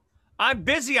do? I'm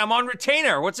busy. I'm on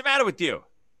retainer. What's the matter with you?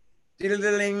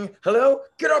 Hello?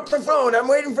 Get off the phone. I'm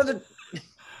waiting for the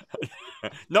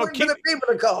no, keep the people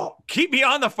to call. Keep me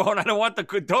on the phone. I don't want the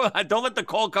don't let the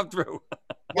call come through.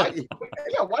 Why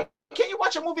can't you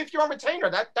watch a movie if you're on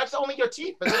retainer? That's only your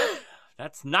teeth, isn't it?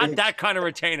 That's not that kind of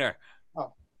retainer.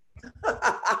 Oh.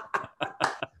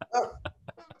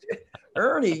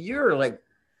 Ernie, you're like,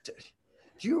 do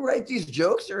you write these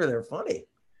jokes or they're funny?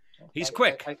 He's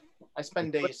quick. I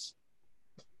spend days.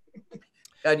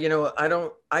 And you know,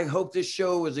 I hope this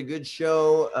show was a good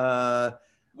show.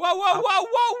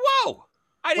 Whoa.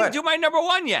 I didn't do my number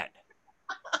one yet.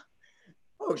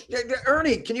 Oh,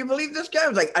 Ernie, can you believe this guy? I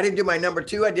was like, I didn't do my number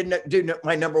two. I didn't do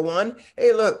my number one.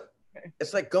 Hey, look,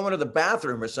 it's like going to the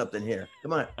bathroom or something here.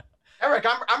 Come on. Eric,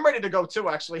 I'm ready to go too,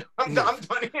 actually. I'm done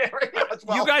here as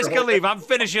well. You guys can leave. I'm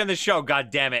finishing the show, God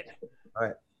damn it. All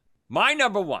right. My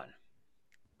number one.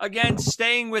 Again,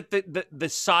 staying with the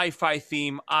sci-fi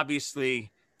theme.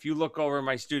 Obviously, if you look over in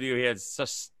my studio here, it's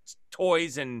just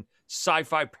toys and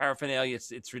sci-fi paraphernalia.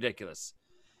 It's ridiculous.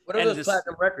 What are those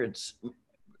platinum records?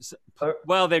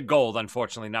 Well, they're gold,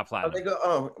 unfortunately, not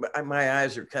platinum. My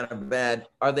eyes are kind of bad.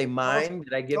 Are they mine?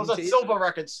 Did I give them to you? Those are silver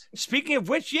records. Speaking of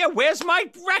which, yeah, where's my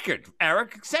record,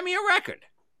 Eric? Send me a record.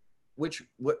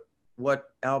 What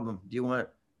album do you want?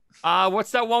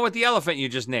 What's that one with the elephant you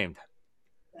just named?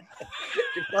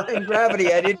 Defying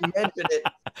Gravity. I didn't mention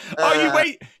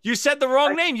it. You said the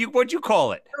wrong name. What'd you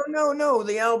call it? No.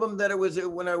 The album that it was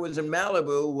when I was in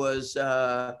Malibu was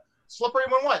Slippery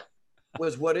When Wet.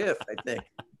 Was What If, I think.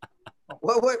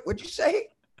 What'd you say?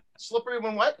 Slippery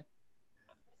When Wet.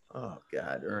 Oh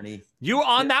God, Ernie. You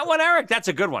on that one, Eric? That's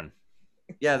a good one.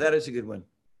 Yeah, that is a good one.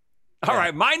 All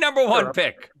right, my number one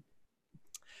pick.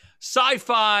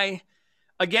 Sci-fi.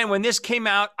 Again, when this came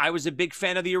out, I was a big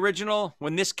fan of the original.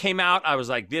 When this came out, I was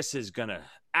like, this is going to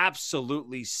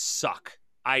absolutely suck.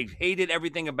 I hated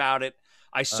everything about it.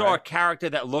 I saw a character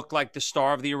that looked like the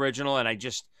star of the original, and I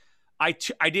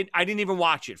didn't even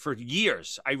watch it for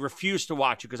years. I refused to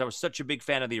watch it because I was such a big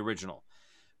fan of the original.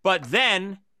 But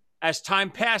then, as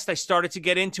time passed, I started to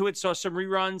get into it, saw some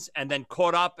reruns, and then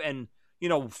caught up and,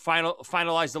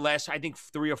 finalized the last, I think,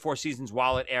 3 or 4 seasons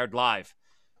while it aired live.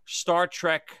 Star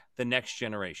Trek: The Next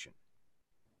Generation.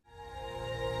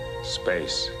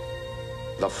 Space,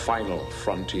 the final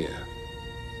frontier.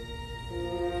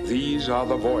 These are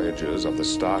the voyages of the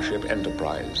Starship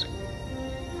Enterprise.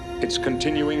 Its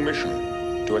continuing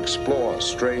mission to explore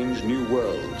strange new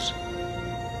worlds,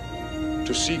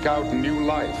 to seek out new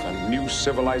life and new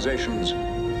civilizations,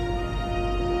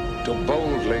 to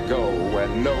boldly go where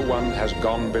no one has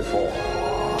gone before.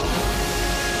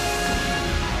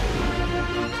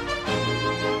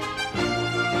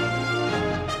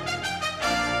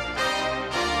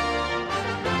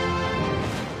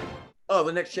 Oh,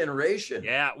 The Next Generation.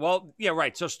 Yeah, well, yeah,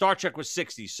 right. So Star Trek was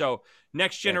 60. So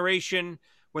Next Generation,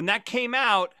 when that came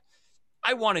out,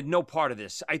 I wanted no part of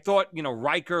this. I thought,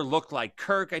 Riker looked like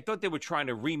Kirk. I thought they were trying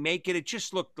to remake it. It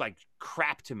just looked like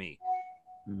crap to me.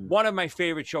 One of my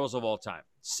favorite shows of all time.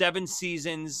 7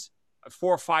 seasons,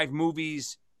 4 or 5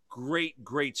 movies,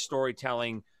 great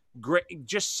storytelling, great,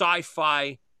 just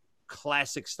sci-fi,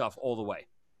 classic stuff all the way.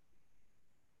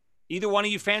 Either one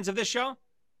of you fans of this show?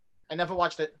 I never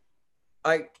watched it.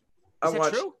 Is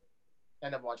that true? I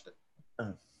never watched it.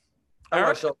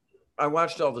 I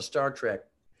watched all the Star Trek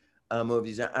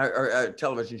movies or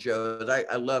television shows.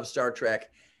 I love Star Trek.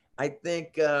 I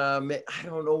think I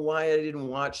don't know why I didn't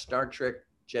watch Star Trek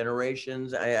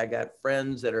Generations. I got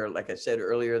friends that are, like I said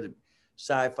earlier, the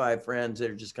sci-fi friends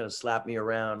that are just going to slap me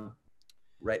around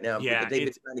right now. Yeah, they've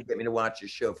been trying to get me to watch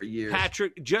this show for years.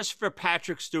 Just for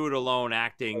Patrick Stewart alone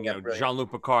acting,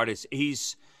 Jean-Luc Picard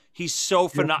he's so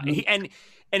phenomenal. And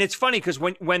it's funny because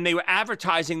when they were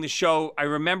advertising the show, I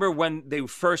remember when they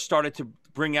first started to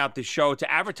bring out the show to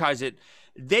advertise it,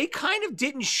 they kind of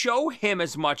didn't show him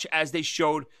as much as they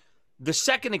showed the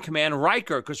second in command,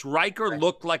 Riker, because Riker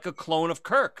looked like a clone of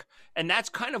Kirk. And that's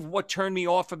kind of what turned me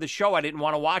off of the show. I didn't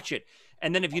want to watch it.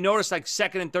 And then if you notice, like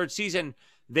second and third season,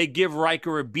 they give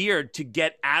Riker a beard to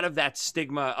get out of that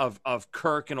stigma of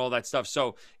Kirk and all that stuff.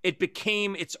 So it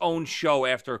became its own show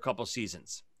after a couple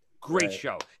seasons. Great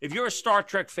show. If you're a Star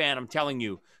Trek fan, I'm telling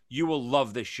you, you will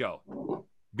love this show.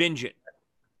 Binge it.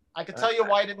 I could tell you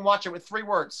why I didn't watch it with 3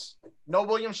 words. No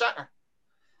William Shatner.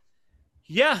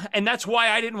 Yeah, and that's why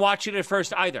I didn't watch it at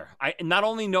first either. I not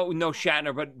only no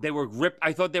Shatner, but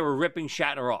I thought they were ripping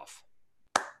Shatner off.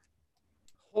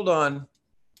 Hold on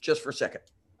just for a second.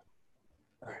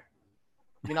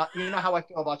 You know how I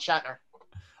feel about Shatner.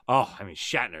 Oh, I mean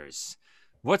Shatner is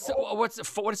what's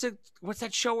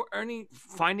that show, Ernie?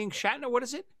 Finding Shatner? What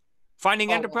is it?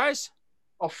 Finding Enterprise?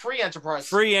 Oh, Free Enterprise.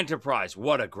 Free Enterprise.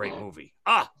 What a great movie.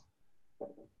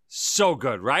 So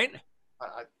good, right?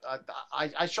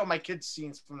 I show my kids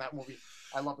scenes from that movie.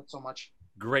 I love it so much.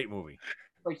 Great movie.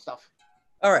 Great stuff.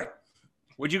 All right.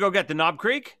 Would you go get the Knob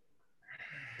Creek?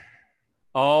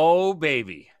 Oh,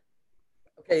 baby.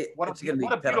 Okay, what a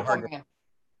beautiful man.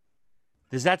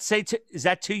 Does that say is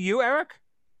that to you, Eric?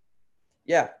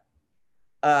 Yeah.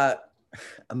 A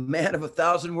man of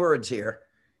 1,000 words here.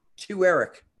 To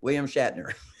Eric, William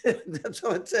Shatner. That's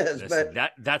what it says. Listen,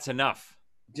 but that's enough.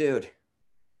 Dude.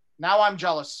 Now I'm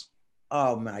jealous.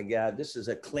 Oh my God. This is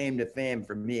a claim to fame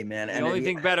for me, man. The only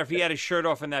thing better if he had his shirt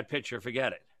off in that picture,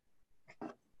 forget it.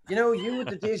 You know, you with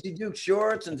the Daisy Duke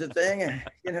shorts and the thing,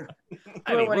 you know.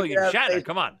 I mean, William Shatner,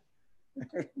 come on.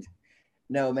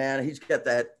 No, man, he's got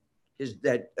that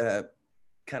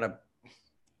kind of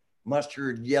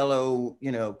mustard yellow,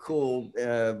 you know, cool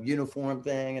uniform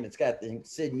thing, and it's got the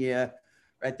insignia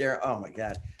right there. Oh my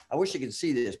God, I wish you could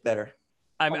see this better.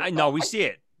 I mean, I know we see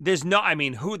it. There's no, I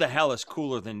mean, who the hell is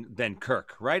cooler than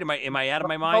Kirk, right? Am I out of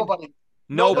my mind?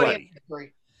 Nobody.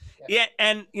 Yeah,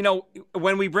 and you know,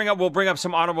 when we'll bring up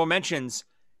some honorable mentions.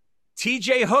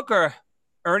 T.J. Hooker,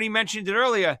 Ernie mentioned it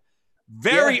earlier.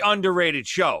 Very underrated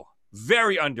show.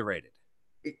 Very underrated.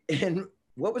 And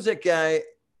what was that guy?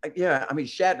 Yeah, I mean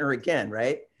Shatner again,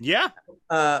 right? Yeah.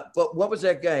 But what was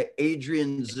that guy?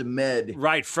 Adrian Zemed.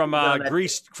 Right, from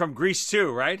Grease, from Grease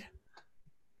 2, right?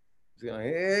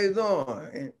 Hey,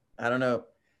 I don't know.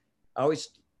 I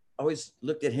always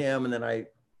looked at him, and then I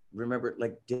remember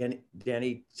like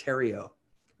Danny Terrio.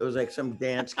 It was like some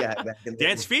dance guy back in the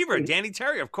Dance Fever, Danny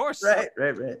Terrio, of course. Right.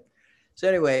 So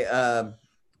anyway,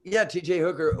 yeah, T.J.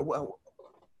 Hooker.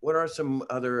 What are some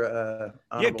other?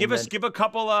 Give a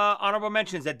couple honorable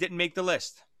mentions that didn't make the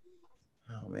list.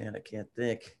 Oh man, I can't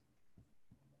think.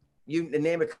 You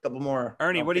name a couple more.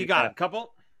 Ernie, what do you got? A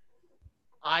couple?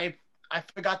 I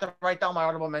forgot to write down my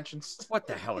honorable mentions. What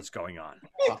the hell is going on?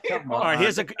 Oh, come on. All right,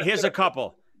 here's a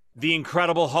couple. The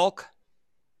Incredible Hulk.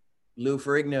 Lou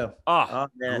Ferrigno. Oh,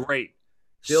 man. Great.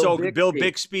 Bill Bill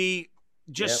Bixby,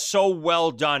 just so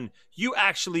well done. You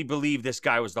actually believe this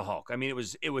guy was the Hulk. I mean,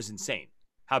 it was insane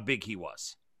how big he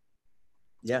was.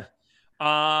 Yeah.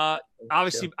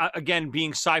 Obviously, again,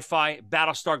 being sci-fi,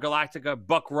 Battlestar Galactica,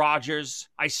 Buck Rogers.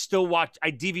 I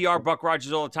DVR Buck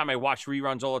Rogers all the time. I watch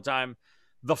reruns all the time.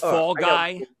 The Fall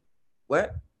Guy.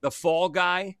 What? The Fall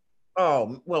Guy.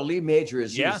 Oh, well, Lee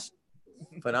Majors is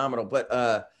phenomenal. But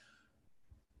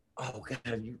oh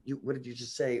God, you what did you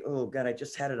just say? Oh God, I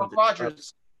just had it. Buck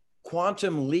Rogers.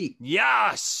 Quantum Leap.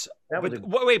 Yes.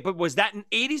 But was that in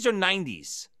 80s or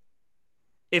 90s?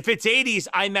 If it's 80s,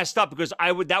 I messed up because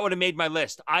that would have made my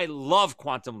list. I love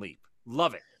Quantum Leap.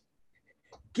 Love it.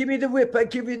 Give me the whip. I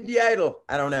give you the idol.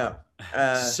 I don't know.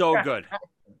 So good.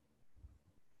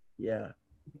 Yeah.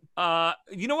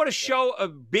 You know what? A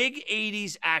big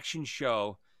 80s action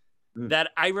show that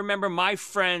I remember my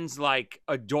friends like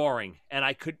adoring, and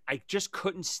I just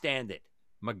couldn't stand it.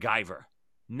 MacGyver.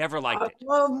 Never liked it.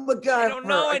 I love MacGyver. I don't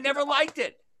know. I never liked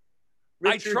it.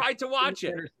 I tried to watch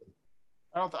it.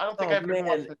 I don't think I ever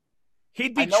watched it.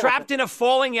 He'd be trapped in a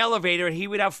falling elevator, and he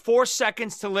would have 4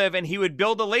 seconds to live, and he would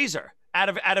build a laser out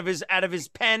of his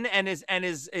pen and a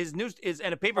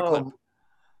paperclip.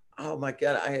 Oh my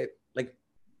God!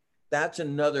 That's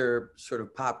another sort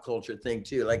of pop culture thing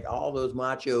too. Like all those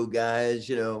macho guys,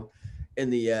 you know, in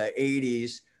the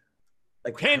 80s.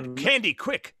 Like Candy,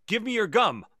 quick, give me your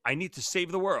gum. I need to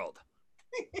save the world.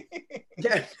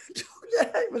 Yeah,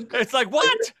 it's like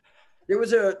what? There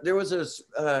was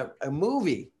a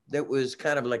movie that was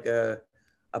kind of like a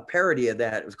parody of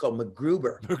that. It was called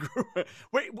MacGruber.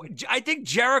 Wait, I think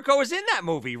Jericho was in that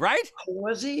movie, right?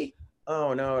 Was he?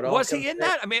 Oh no! Was he in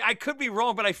that? I mean, I could be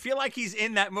wrong, but I feel like he's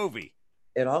in that movie.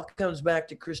 It all comes back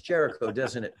to Chris Jericho,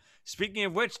 doesn't it? Speaking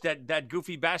of which, that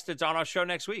goofy bastard's on our show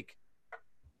next week.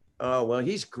 Oh well,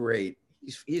 he's great.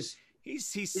 He's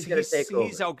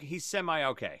semi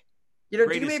okay. You know,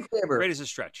 Great do me is- a favor. Great as a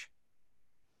stretch.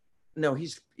 No,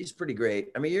 he's pretty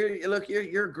great. I mean,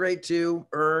 you're great too,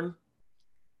 Ern.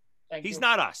 Thank He's you.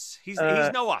 not us. He's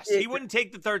no us. He it- wouldn't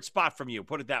take the third spot from you.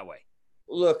 Put it that way.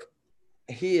 Look,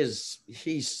 he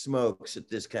smokes at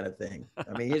this kind of thing.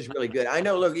 I mean, he's really good. I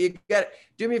know. Look, you got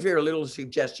do me a favor. A little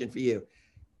suggestion for you.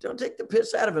 Don't take the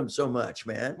piss out of him so much,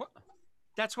 man.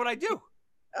 That's what I do.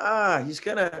 He's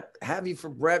gonna have you for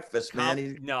breakfast, man.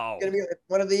 He's No. gonna be like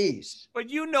one of these. But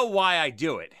you know why I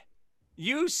do it.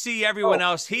 You see everyone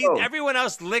else. Everyone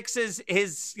else licks his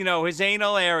his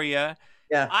anal area.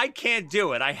 Yeah. I can't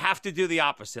do it. I have to do the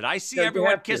opposite. I see No, you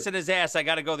everyone have to. kissing his ass. I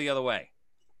got to go the other way.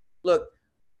 Look,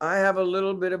 I have a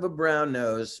little bit of a brown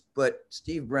nose, but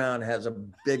Steve Brown has a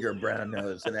bigger brown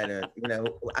nose than I do. You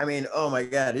know, I mean, oh my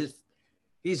God,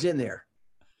 he's in there.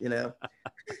 You know.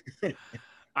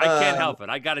 I can't help it.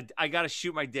 I gotta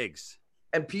shoot my digs.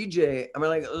 And PJ, I mean,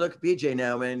 like, look at PJ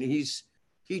now, man. He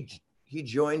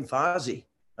joined Fozzy.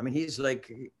 I mean, he's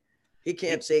like, he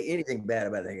can't say anything bad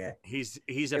about that guy. He's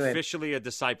Anyway. officially a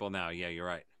disciple now. Yeah, you're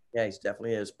right. Yeah, he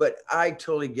definitely is. But I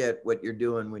totally get what you're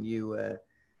doing when you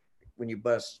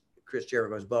bust Chris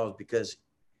Jericho's balls, because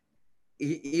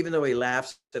even though he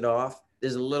laughs it off,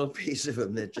 there's a little piece of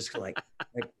him that just like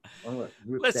oh,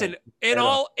 rip Listen, that in head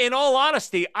off. all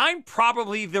honesty, I'm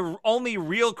probably the only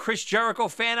real Chris Jericho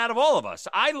fan out of all of us.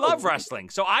 I love wrestling,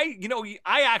 so I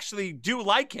actually do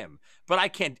like him, but I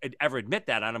can't ever admit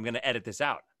that, and I'm going to edit this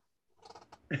out.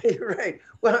 Right.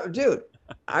 Well, dude,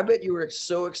 I bet you were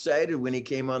so excited when he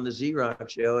came on the Z-Rock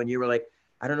show, and you were like,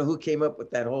 I don't know who came up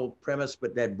with that whole premise,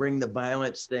 but that bring the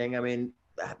violence thing. I mean,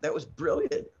 that was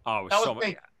brilliant. Oh, it was That so was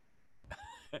much.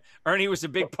 Ernie was a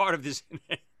big part of this.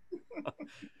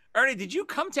 Ernie, did you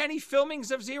come to any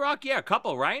filmings of Z-Rock? Yeah, a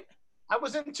couple, right? I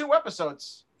was in 2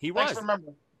 episodes. He Thanks was. for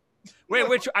remembering. Wait,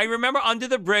 which I remember Under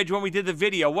the Bridge when we did the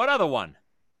video. What other one?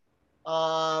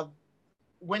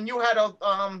 When you had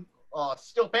a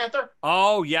Steel Panther.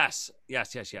 Oh, yes.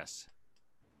 Yes.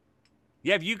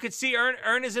 Yeah, if you could see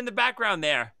Ern is in the background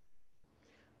there.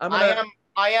 I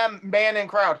am man in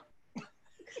crowd.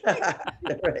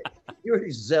 Right. You're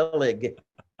Zelig.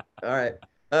 All right.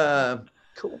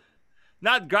 Cool.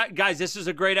 Guys, this is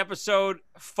a great episode.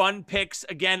 Fun picks.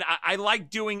 Again, I like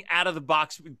doing out of the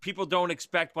box. People don't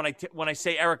expect when I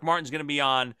say Eric Martin's going to be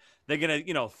on, they're going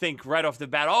to think right off the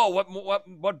bat. Oh,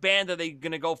 what band are they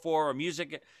going to go for, or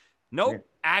music? Nope. Yeah.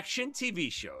 Action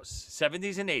TV shows,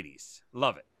 70s and 80s.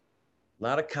 Love it. A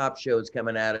lot of cop shows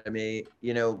coming out of me.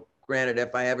 You know, granted,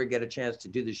 if I ever get a chance to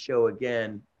do the show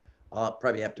again, I'll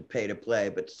probably have to pay to play.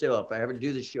 But still, if I ever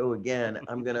do the show again,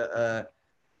 I'm gonna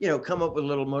come up with a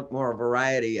little more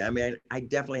variety. I mean, I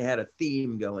definitely had a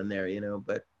theme going there,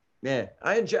 but yeah,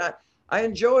 I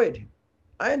enjoyed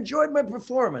my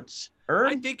performance.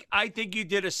 Ern? I think you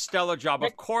did a stellar job.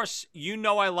 Of course,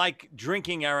 I like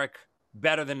drinking Eric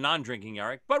better than non-drinking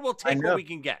Eric, but we'll take what we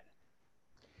can get.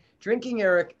 Drinking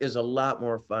Eric is a lot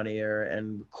more funnier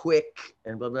and quick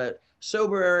and blah blah.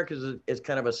 Sober Eric is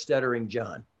kind of a stuttering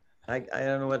John. I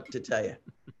don't know what to tell you.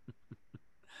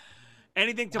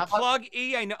 Anything to plug,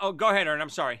 E? I know. Oh, go ahead, Ern. I'm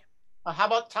sorry. How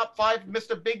about top 5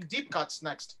 Mr. Big Deep Cuts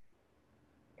next?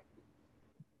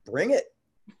 Bring it.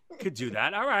 Could do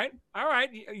that. All right.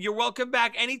 You're welcome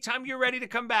back anytime you're ready to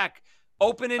come back.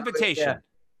 Open invitation.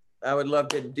 I would love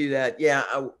to do that. Yeah.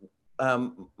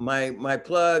 My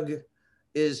plug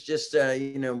is just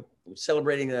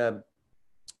celebrating the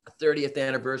 30th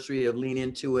anniversary of Lean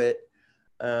Into It.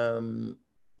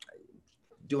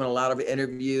 Doing a lot of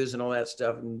interviews and all that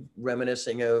stuff, and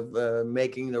reminiscing of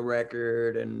making the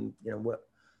record, and I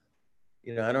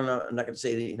don't know, I'm not going to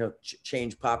say that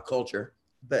change pop culture,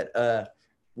 but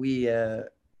we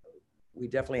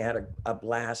definitely had a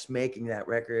blast making that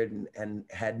record, and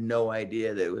had no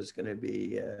idea that it was going to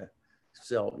be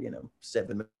sell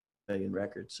 7 million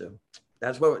records. So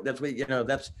that's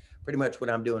pretty much what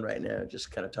I'm doing right now,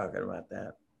 just kind of talking about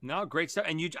that. No, great stuff.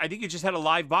 And I think you just had a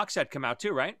live box set come out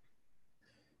too, right?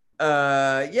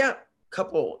 Yeah,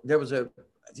 couple. There's a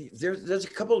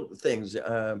couple of things.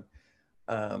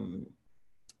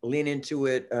 Lean Into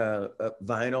It,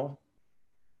 vinyl.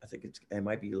 I think it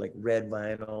might be like red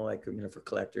vinyl, like for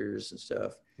collectors and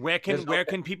stuff. Where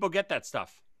can people get that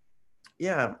stuff?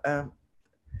 Yeah, I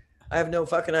have no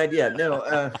fucking idea.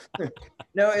 No,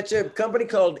 no, it's a company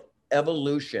called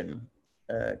Evolution.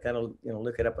 Kind of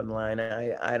look it up online.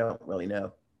 I don't really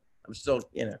know. I'm still,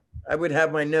 I would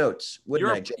have my notes,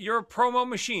 wouldn't I? You're a promo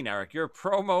machine, Eric. You're a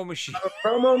promo machine. I'm a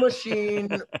promo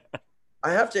machine.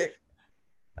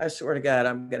 I swear to God,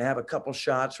 I'm going to have a couple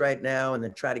shots right now and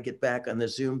then try to get back on the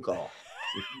Zoom call.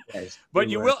 But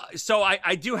you will. So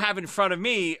I do have in front of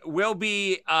me. We'll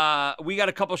be. We got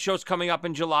a couple shows coming up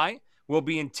in July. We'll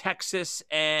be in Texas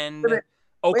and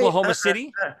Oklahoma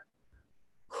City.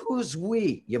 Who's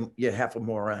we? You half a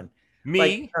moron.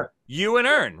 Me, you, and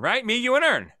Ern, right? Me, you, and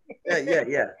Ern.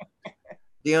 Yeah.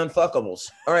 The unfuckables.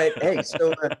 All right. Hey,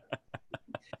 so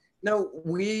no,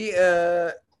 we,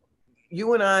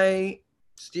 you and I,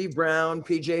 Steve Brown,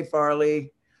 PJ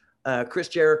Farley, Chris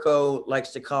Jericho likes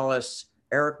to call us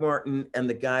Eric Martin and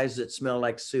the guys that smell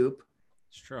like soup.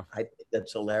 It's true. I think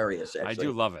that's hilarious. Actually. I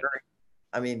do love it.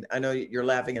 I mean, I know you're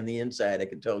laughing on the inside. I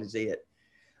can totally see it.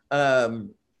 But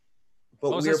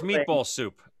what was meatball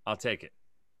soup? I'll take it.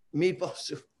 Meatball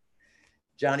soup.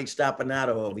 Johnny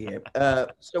Stoppanato over here.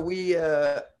 So we,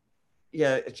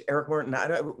 it's Eric Martin.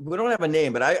 We don't have a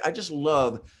name, but I just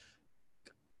love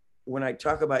when I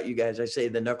talk about you guys, I say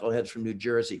the knuckleheads from New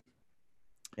Jersey.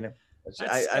 You know,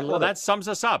 I love that sums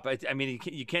us up. I mean,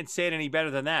 you can't say it any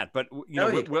better than that. But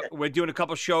we're doing a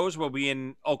couple shows. We'll be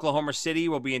in Oklahoma City.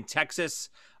 We'll be in Texas.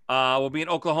 We'll be in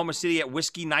Oklahoma City at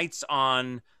Whiskey Nights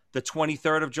on the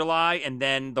 23rd of July, and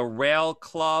then the Rail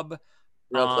Club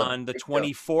on the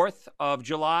 24th of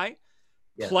July,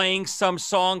 playing some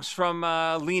songs from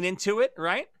Lean Into It,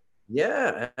 right?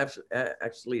 Yeah,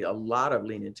 actually a lot of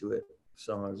Lean Into It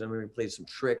songs. And we play some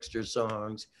Trickster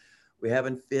songs. We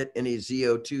haven't fit any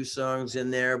ZO2 songs in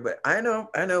there, but I know,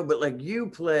 but like you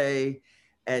play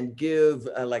and give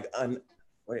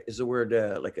what is the word,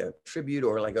 like a tribute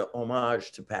or like a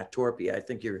homage to Pat Torpey. I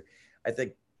think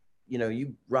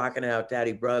you rocking out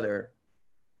Daddy Brother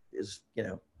is,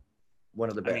 one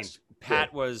of the best. I mean,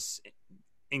 Pat was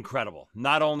incredible.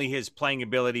 Not only his playing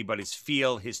ability, but his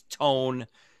feel, his tone,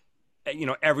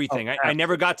 everything. I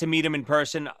never got to meet him in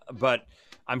person, but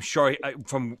I'm sure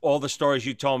from all the stories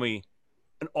you told me,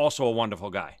 also a wonderful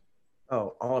guy.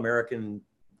 Oh, all-American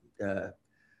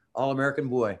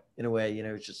boy in a way,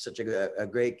 he's just such a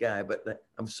great guy. But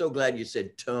I'm so glad you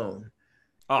said tone.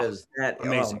 Because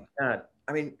amazing. Oh my God.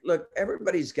 I mean, look,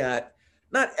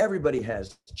 not everybody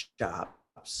has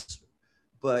chops.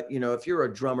 But, if you're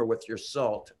a drummer with your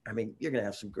salt, I mean, you're going to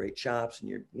have some great chops and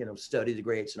you're, study the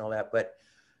greats and all that. But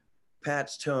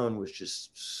Pat's tone was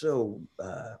just so,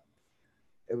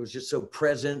 it was just so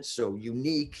present, so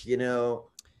unique,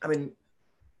 I mean,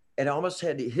 it almost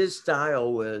had, his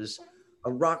style was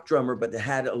a rock drummer, but it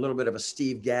had a little bit of a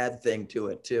Steve Gadd thing to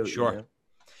it too. Sure.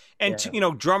 And,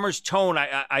 drummer's tone,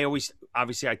 I always,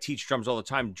 obviously I teach drums all the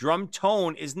time. Drum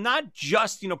tone is not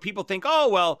just, people think, oh,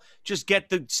 well, just get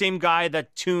the same guy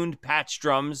that tuned Pat's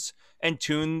drums and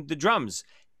tune the drums.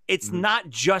 It's not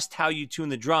just how you tune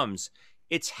the drums.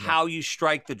 It's how you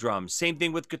strike the drums. Same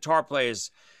thing with guitar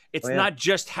players. It's not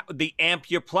just how, the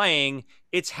amp you're playing.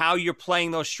 It's how you're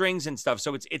playing those strings and stuff.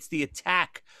 So it's the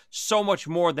attack so much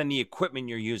more than the equipment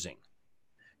you're using.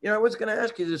 I was going to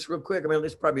ask you this real quick. I mean,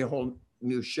 this is probably a whole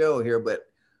new show here, but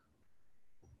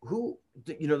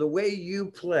the way you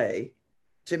play,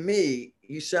 to me,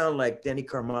 you sound like Denny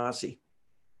Carmassi.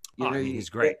 He's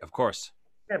great, of course.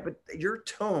 Yeah, but your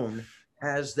tone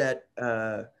has that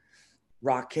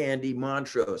Rock Candy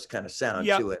Montrose kind of sound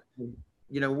to it.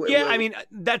 I mean,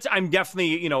 I'm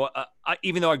definitely,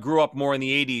 even though I grew up more in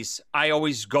the 80s, I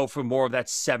always go for more of that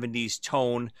 70s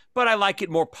tone, but I like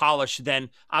it more polished than,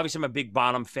 obviously I'm a big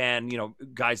Bonham fan,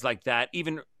 guys like that,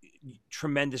 even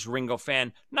tremendous Ringo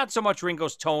fan. Not so much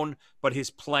Ringo's tone, but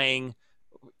his playing,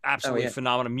 absolutely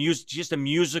phenomenal. Just a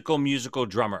musical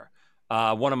drummer.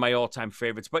 One of my all-time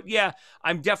favorites. But yeah,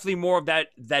 I'm definitely more of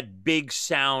that big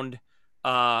sound,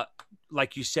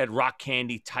 like you said, Rock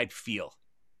Candy type feel.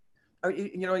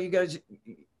 You guys,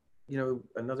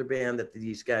 another band that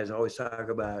these guys always talk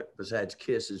about besides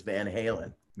Kiss is Van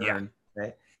Halen. Yeah.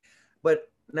 Right? But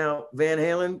now Van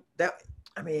Halen,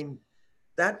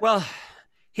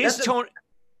 his tone,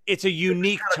 it's a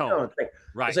unique tone.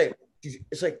 Right.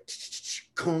 It's like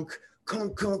kunk,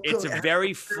 kunk, kunk. It's a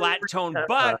very flat tone,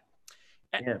 but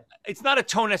it's not a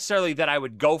tone necessarily that I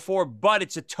would go for, but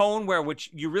it's a tone which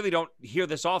you really don't hear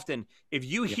this often. If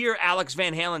you hear Alex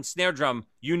Van Halen's snare drum,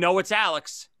 it's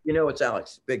Alex. It's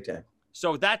Alex, big time.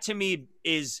 So that to me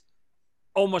is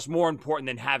almost more important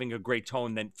than having a great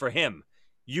tone than for him.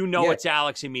 It's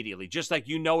Alex immediately, just like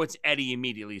it's Eddie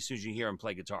immediately as soon as you hear him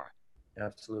play guitar.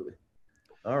 Absolutely.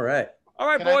 All right,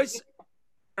 boys.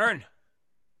 Ern.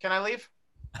 Can I leave?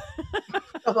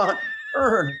 Come on,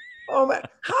 Ern. Oh, man.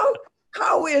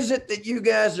 How is it that you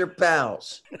guys are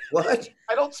pals? What?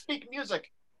 I don't speak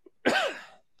music.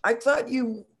 I thought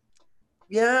you.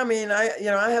 Yeah, I mean,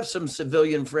 I have some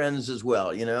civilian friends as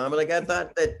well. I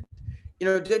thought that,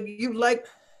 did you like?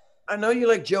 I know you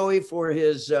like Joey for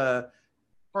his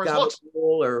For his looks.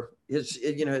 or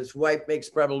his wife makes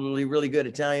probably really good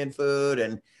Italian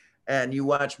food, and you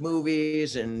watch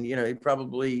movies, and you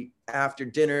probably after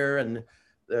dinner, and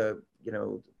the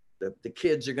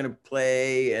kids are going to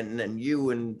play, and then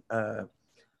you and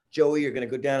Joey are going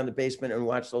to go down in the basement and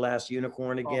watch The Last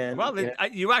Unicorn again. Well,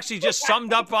 you actually just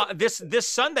summed up this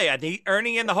Sunday. I think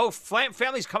Ernie and the whole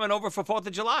family's coming over for 4th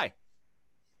of July.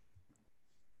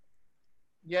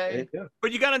 Yeah.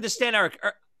 But you got to understand, Eric,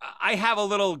 I have a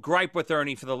little gripe with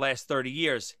Ernie for the last 30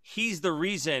 years. He's the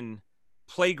reason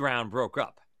Playground broke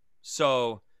up.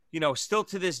 So, still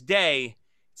to this day,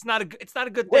 it's not a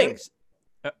good thing.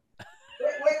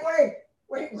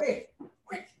 Wait.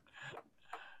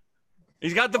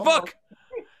 He's got the book.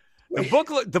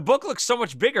 The book looks so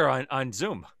much bigger on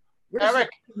Zoom. Eric,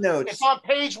 notes? It's on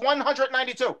page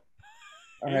 192. All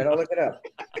right, I'll look it up.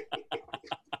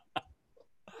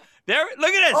 There, look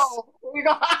at this. Oh,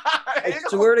 I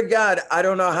swear to God, I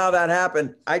don't know how that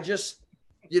happened. I just,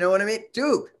 you know what I mean?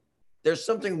 Dude, there's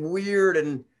something weird,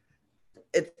 and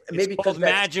maybe it's called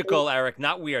magical, Eric,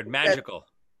 not weird, magical.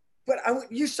 But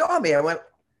you saw me. I went,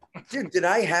 dude, did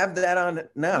I have that on?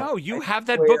 No, you have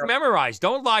that book memorized.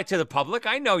 Don't lie to the public.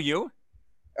 I know you.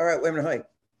 All right, wait a minute. Wait.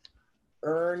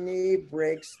 Ernie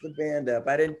breaks the band up.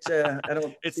 I don't.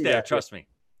 It's there. Trust me.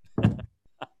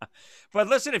 But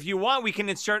listen, if you want, we can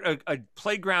insert a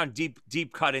Playground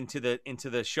deep cut into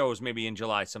the shows maybe in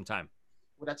July sometime.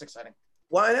 Well, that's exciting.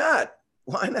 Why not?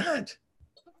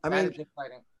 I mean,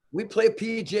 we play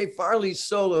PJ Farley's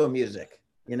solo music.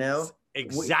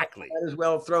 Exactly. We might as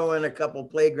well throw in a couple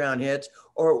Playground hits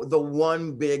or the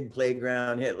one big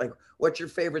Playground hit. Like, what's your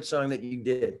favorite song that you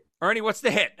did? Ernie, what's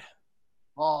the hit?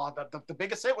 Oh, the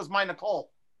biggest hit was My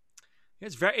Nicole.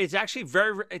 It's very.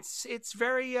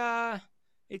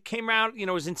 It came out, it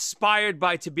was inspired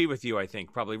by To Be With You, I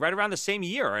think, probably right around the same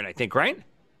year, and I think, right?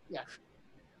 Yeah.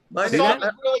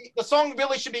 The song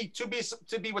really should be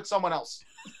to be with someone else.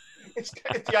 It's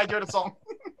the idea of the song.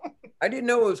 I didn't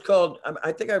know it was called.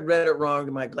 I think I read it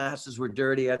wrong. My glasses were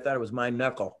dirty. I thought it was My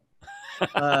Knuckle.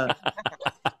 All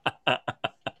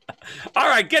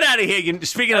right, get out of here.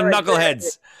 Speaking of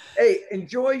knuckleheads. Hey,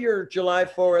 enjoy your July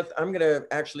 4th. I'm going to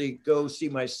actually go see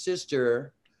my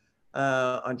sister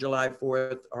on July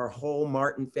 4th. Our whole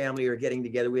Martin family are getting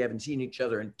together. We haven't seen each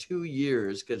other in 2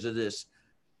 years because of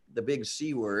the big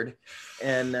C word.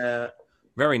 And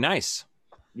very nice.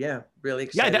 Yeah, really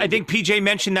excited. Yeah, I think PJ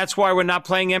mentioned that's why we're not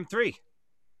playing M3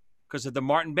 because of the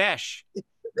Martin Bash.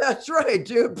 That's right,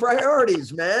 dude.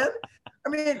 Priorities, man. I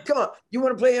mean, come on. You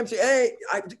want to play MC? Hey,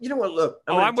 you know what? Look.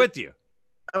 I'm with you.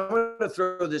 I'm going to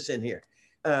throw this in here.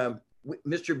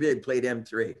 Mr. Big played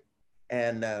M3,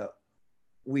 and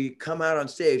we come out on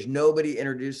stage. Nobody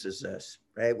introduces us,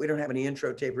 right? We don't have any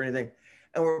intro tape or anything.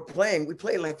 And we're playing. We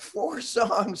play like 4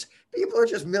 songs. People are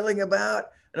just milling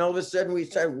about. And all of a sudden we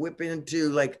start whipping into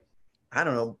like, I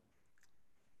don't know,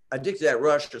 Addicted to That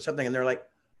Rush or something. And they're like,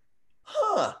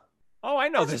 huh. Oh, I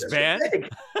know this band.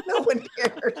 No one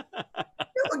cares.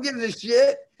 No one gives a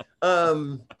shit.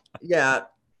 Yeah.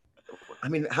 I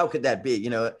mean, how could that be?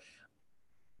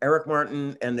 Eric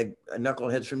Martin and the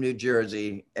Knuckleheads from New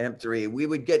Jersey, M3, we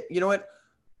would get, you know what?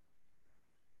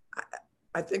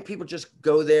 I think people just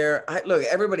go there. Look,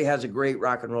 everybody has a great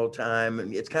rock and roll time.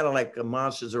 And it's kind of like a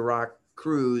Monsters of Rock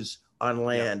cruise on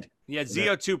land. Yeah,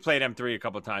 ZO2 played M3 a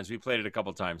couple of times. We played it a couple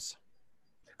of times.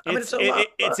 I mean,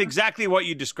 it's exactly what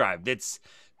you described. It's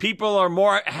people are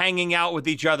more hanging out with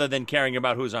each other than caring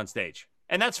about who's on stage.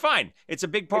 And that's fine. It's a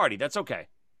big party. That's okay.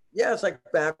 Yeah, it's like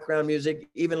background music.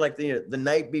 Even like the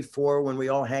night before when we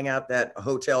all hang out that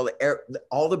hotel,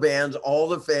 all the bands, all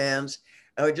the fans,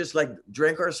 and we just like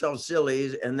drink ourselves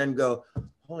sillies and then go,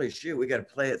 holy shit, we got to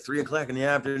play at 3:00 in the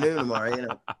afternoon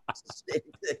tomorrow.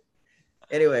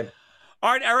 Anyway.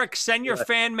 All right, Eric, send your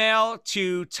fan mail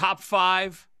to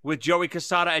top5 with Joey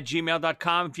Cassata at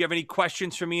gmail.com. If you have any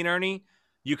questions for me and Ernie,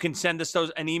 you can send us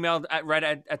an email at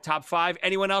top5.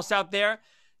 Anyone else out there?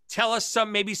 Tell us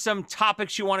maybe some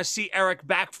topics you want to see Eric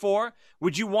back for.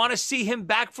 Would you want to see him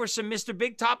back for some Mr.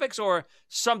 Big topics or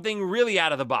something really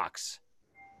out of the box?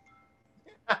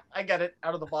 I get it.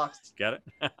 Out of the box. Get it?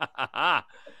 Now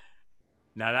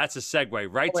that's a segue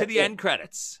right to the end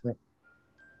credits.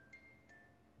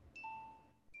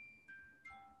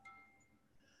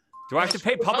 Do I have to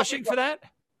pay publishing for that?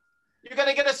 You're going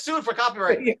to get us sued for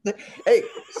copyright. Hey,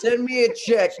 send me a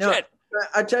check. No,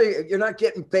 I tell you, you're not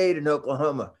getting paid in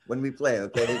Oklahoma when we play,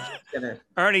 okay?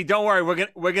 Ernie, don't worry.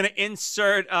 We're gonna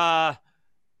insert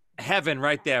Heaven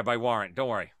right there by Warrant. Don't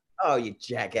worry. Oh, you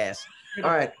jackass.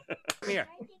 All right. Come here.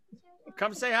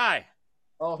 Come say hi.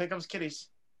 Oh, here comes kitties.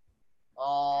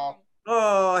 Oh.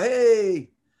 Oh, hey.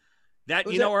 That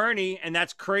Who's you know Ernie, and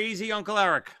that's crazy Uncle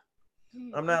Eric.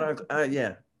 I'm not.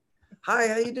 Yeah. Hi,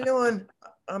 how you doing?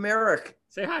 I'm Eric.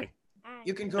 Say hi.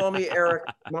 You can call me Eric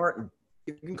Martin.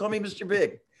 You can call me Mr.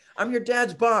 Big. I'm your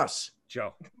dad's boss.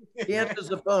 Joe. He answers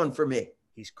the phone for me.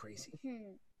 He's crazy.